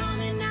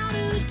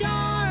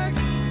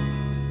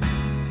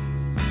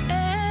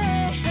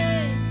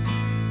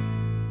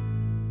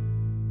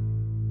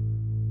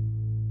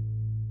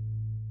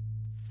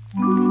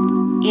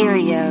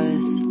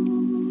 Erios.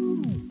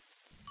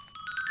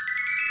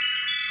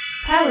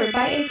 Powered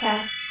by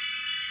Acast.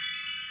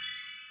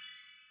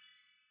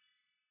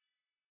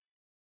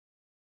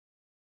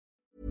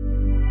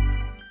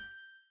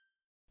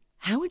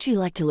 How would would you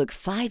like to look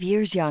 5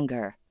 years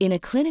younger? In a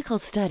clinical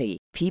study,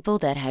 people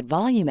that had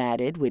volume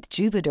added with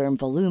Juvederm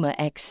Voluma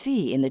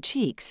XC in the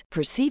cheeks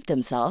perceived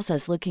themselves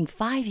as looking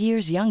 5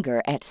 years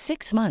younger at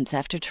 6 months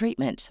after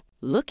treatment.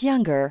 Look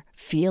younger,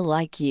 feel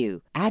like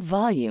you. Add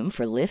volume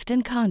for lift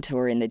and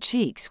contour in the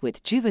cheeks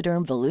with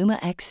Juvederm Voluma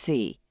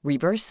XC.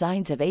 Reverse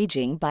signs of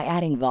aging by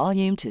adding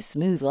volume to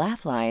smooth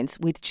laugh lines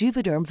with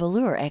Juvederm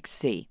Volure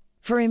XC.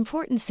 For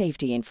important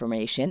safety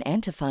information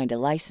and to find a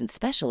licensed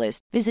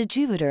specialist, visit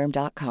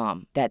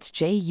Juvederm.com. That's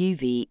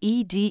JUVEDERM.com.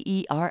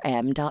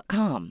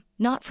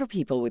 Not for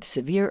people with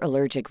severe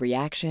allergic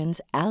reactions,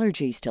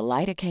 allergies to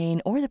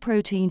lidocaine, or the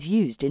proteins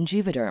used in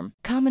Juvederm.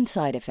 Common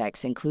side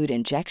effects include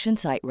injection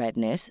site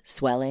redness,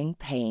 swelling,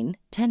 pain,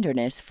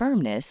 tenderness,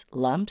 firmness,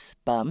 lumps,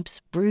 bumps,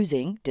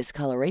 bruising,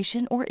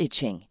 discoloration, or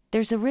itching.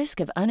 There's a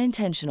risk of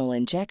unintentional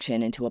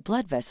injection into a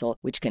blood vessel,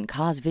 which can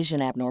cause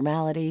vision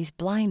abnormalities,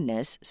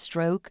 blindness,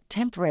 stroke,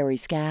 temporary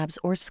scabs,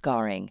 or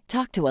scarring.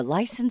 Talk to a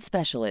licensed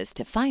specialist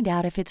to find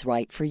out if it's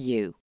right for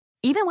you.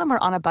 Even when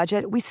we're on a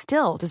budget, we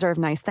still deserve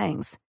nice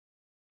things.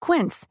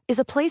 Quince is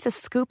a place to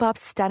scoop up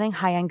stunning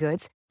high-end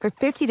goods for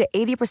 50 to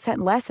 80%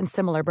 less than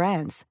similar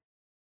brands.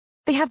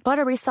 They have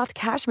buttery soft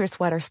cashmere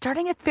sweaters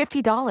starting at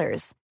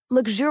 $50,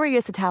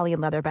 luxurious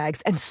Italian leather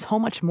bags, and so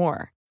much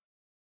more.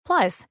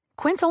 Plus,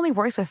 Quince only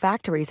works with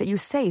factories that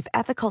use safe,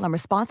 ethical, and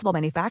responsible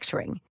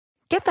manufacturing.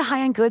 Get the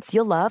high-end goods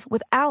you'll love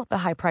without the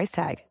high price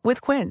tag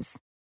with Quince.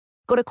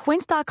 Go to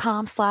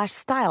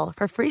quince.com/style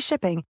for free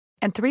shipping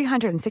and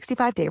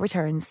 365-day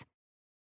returns.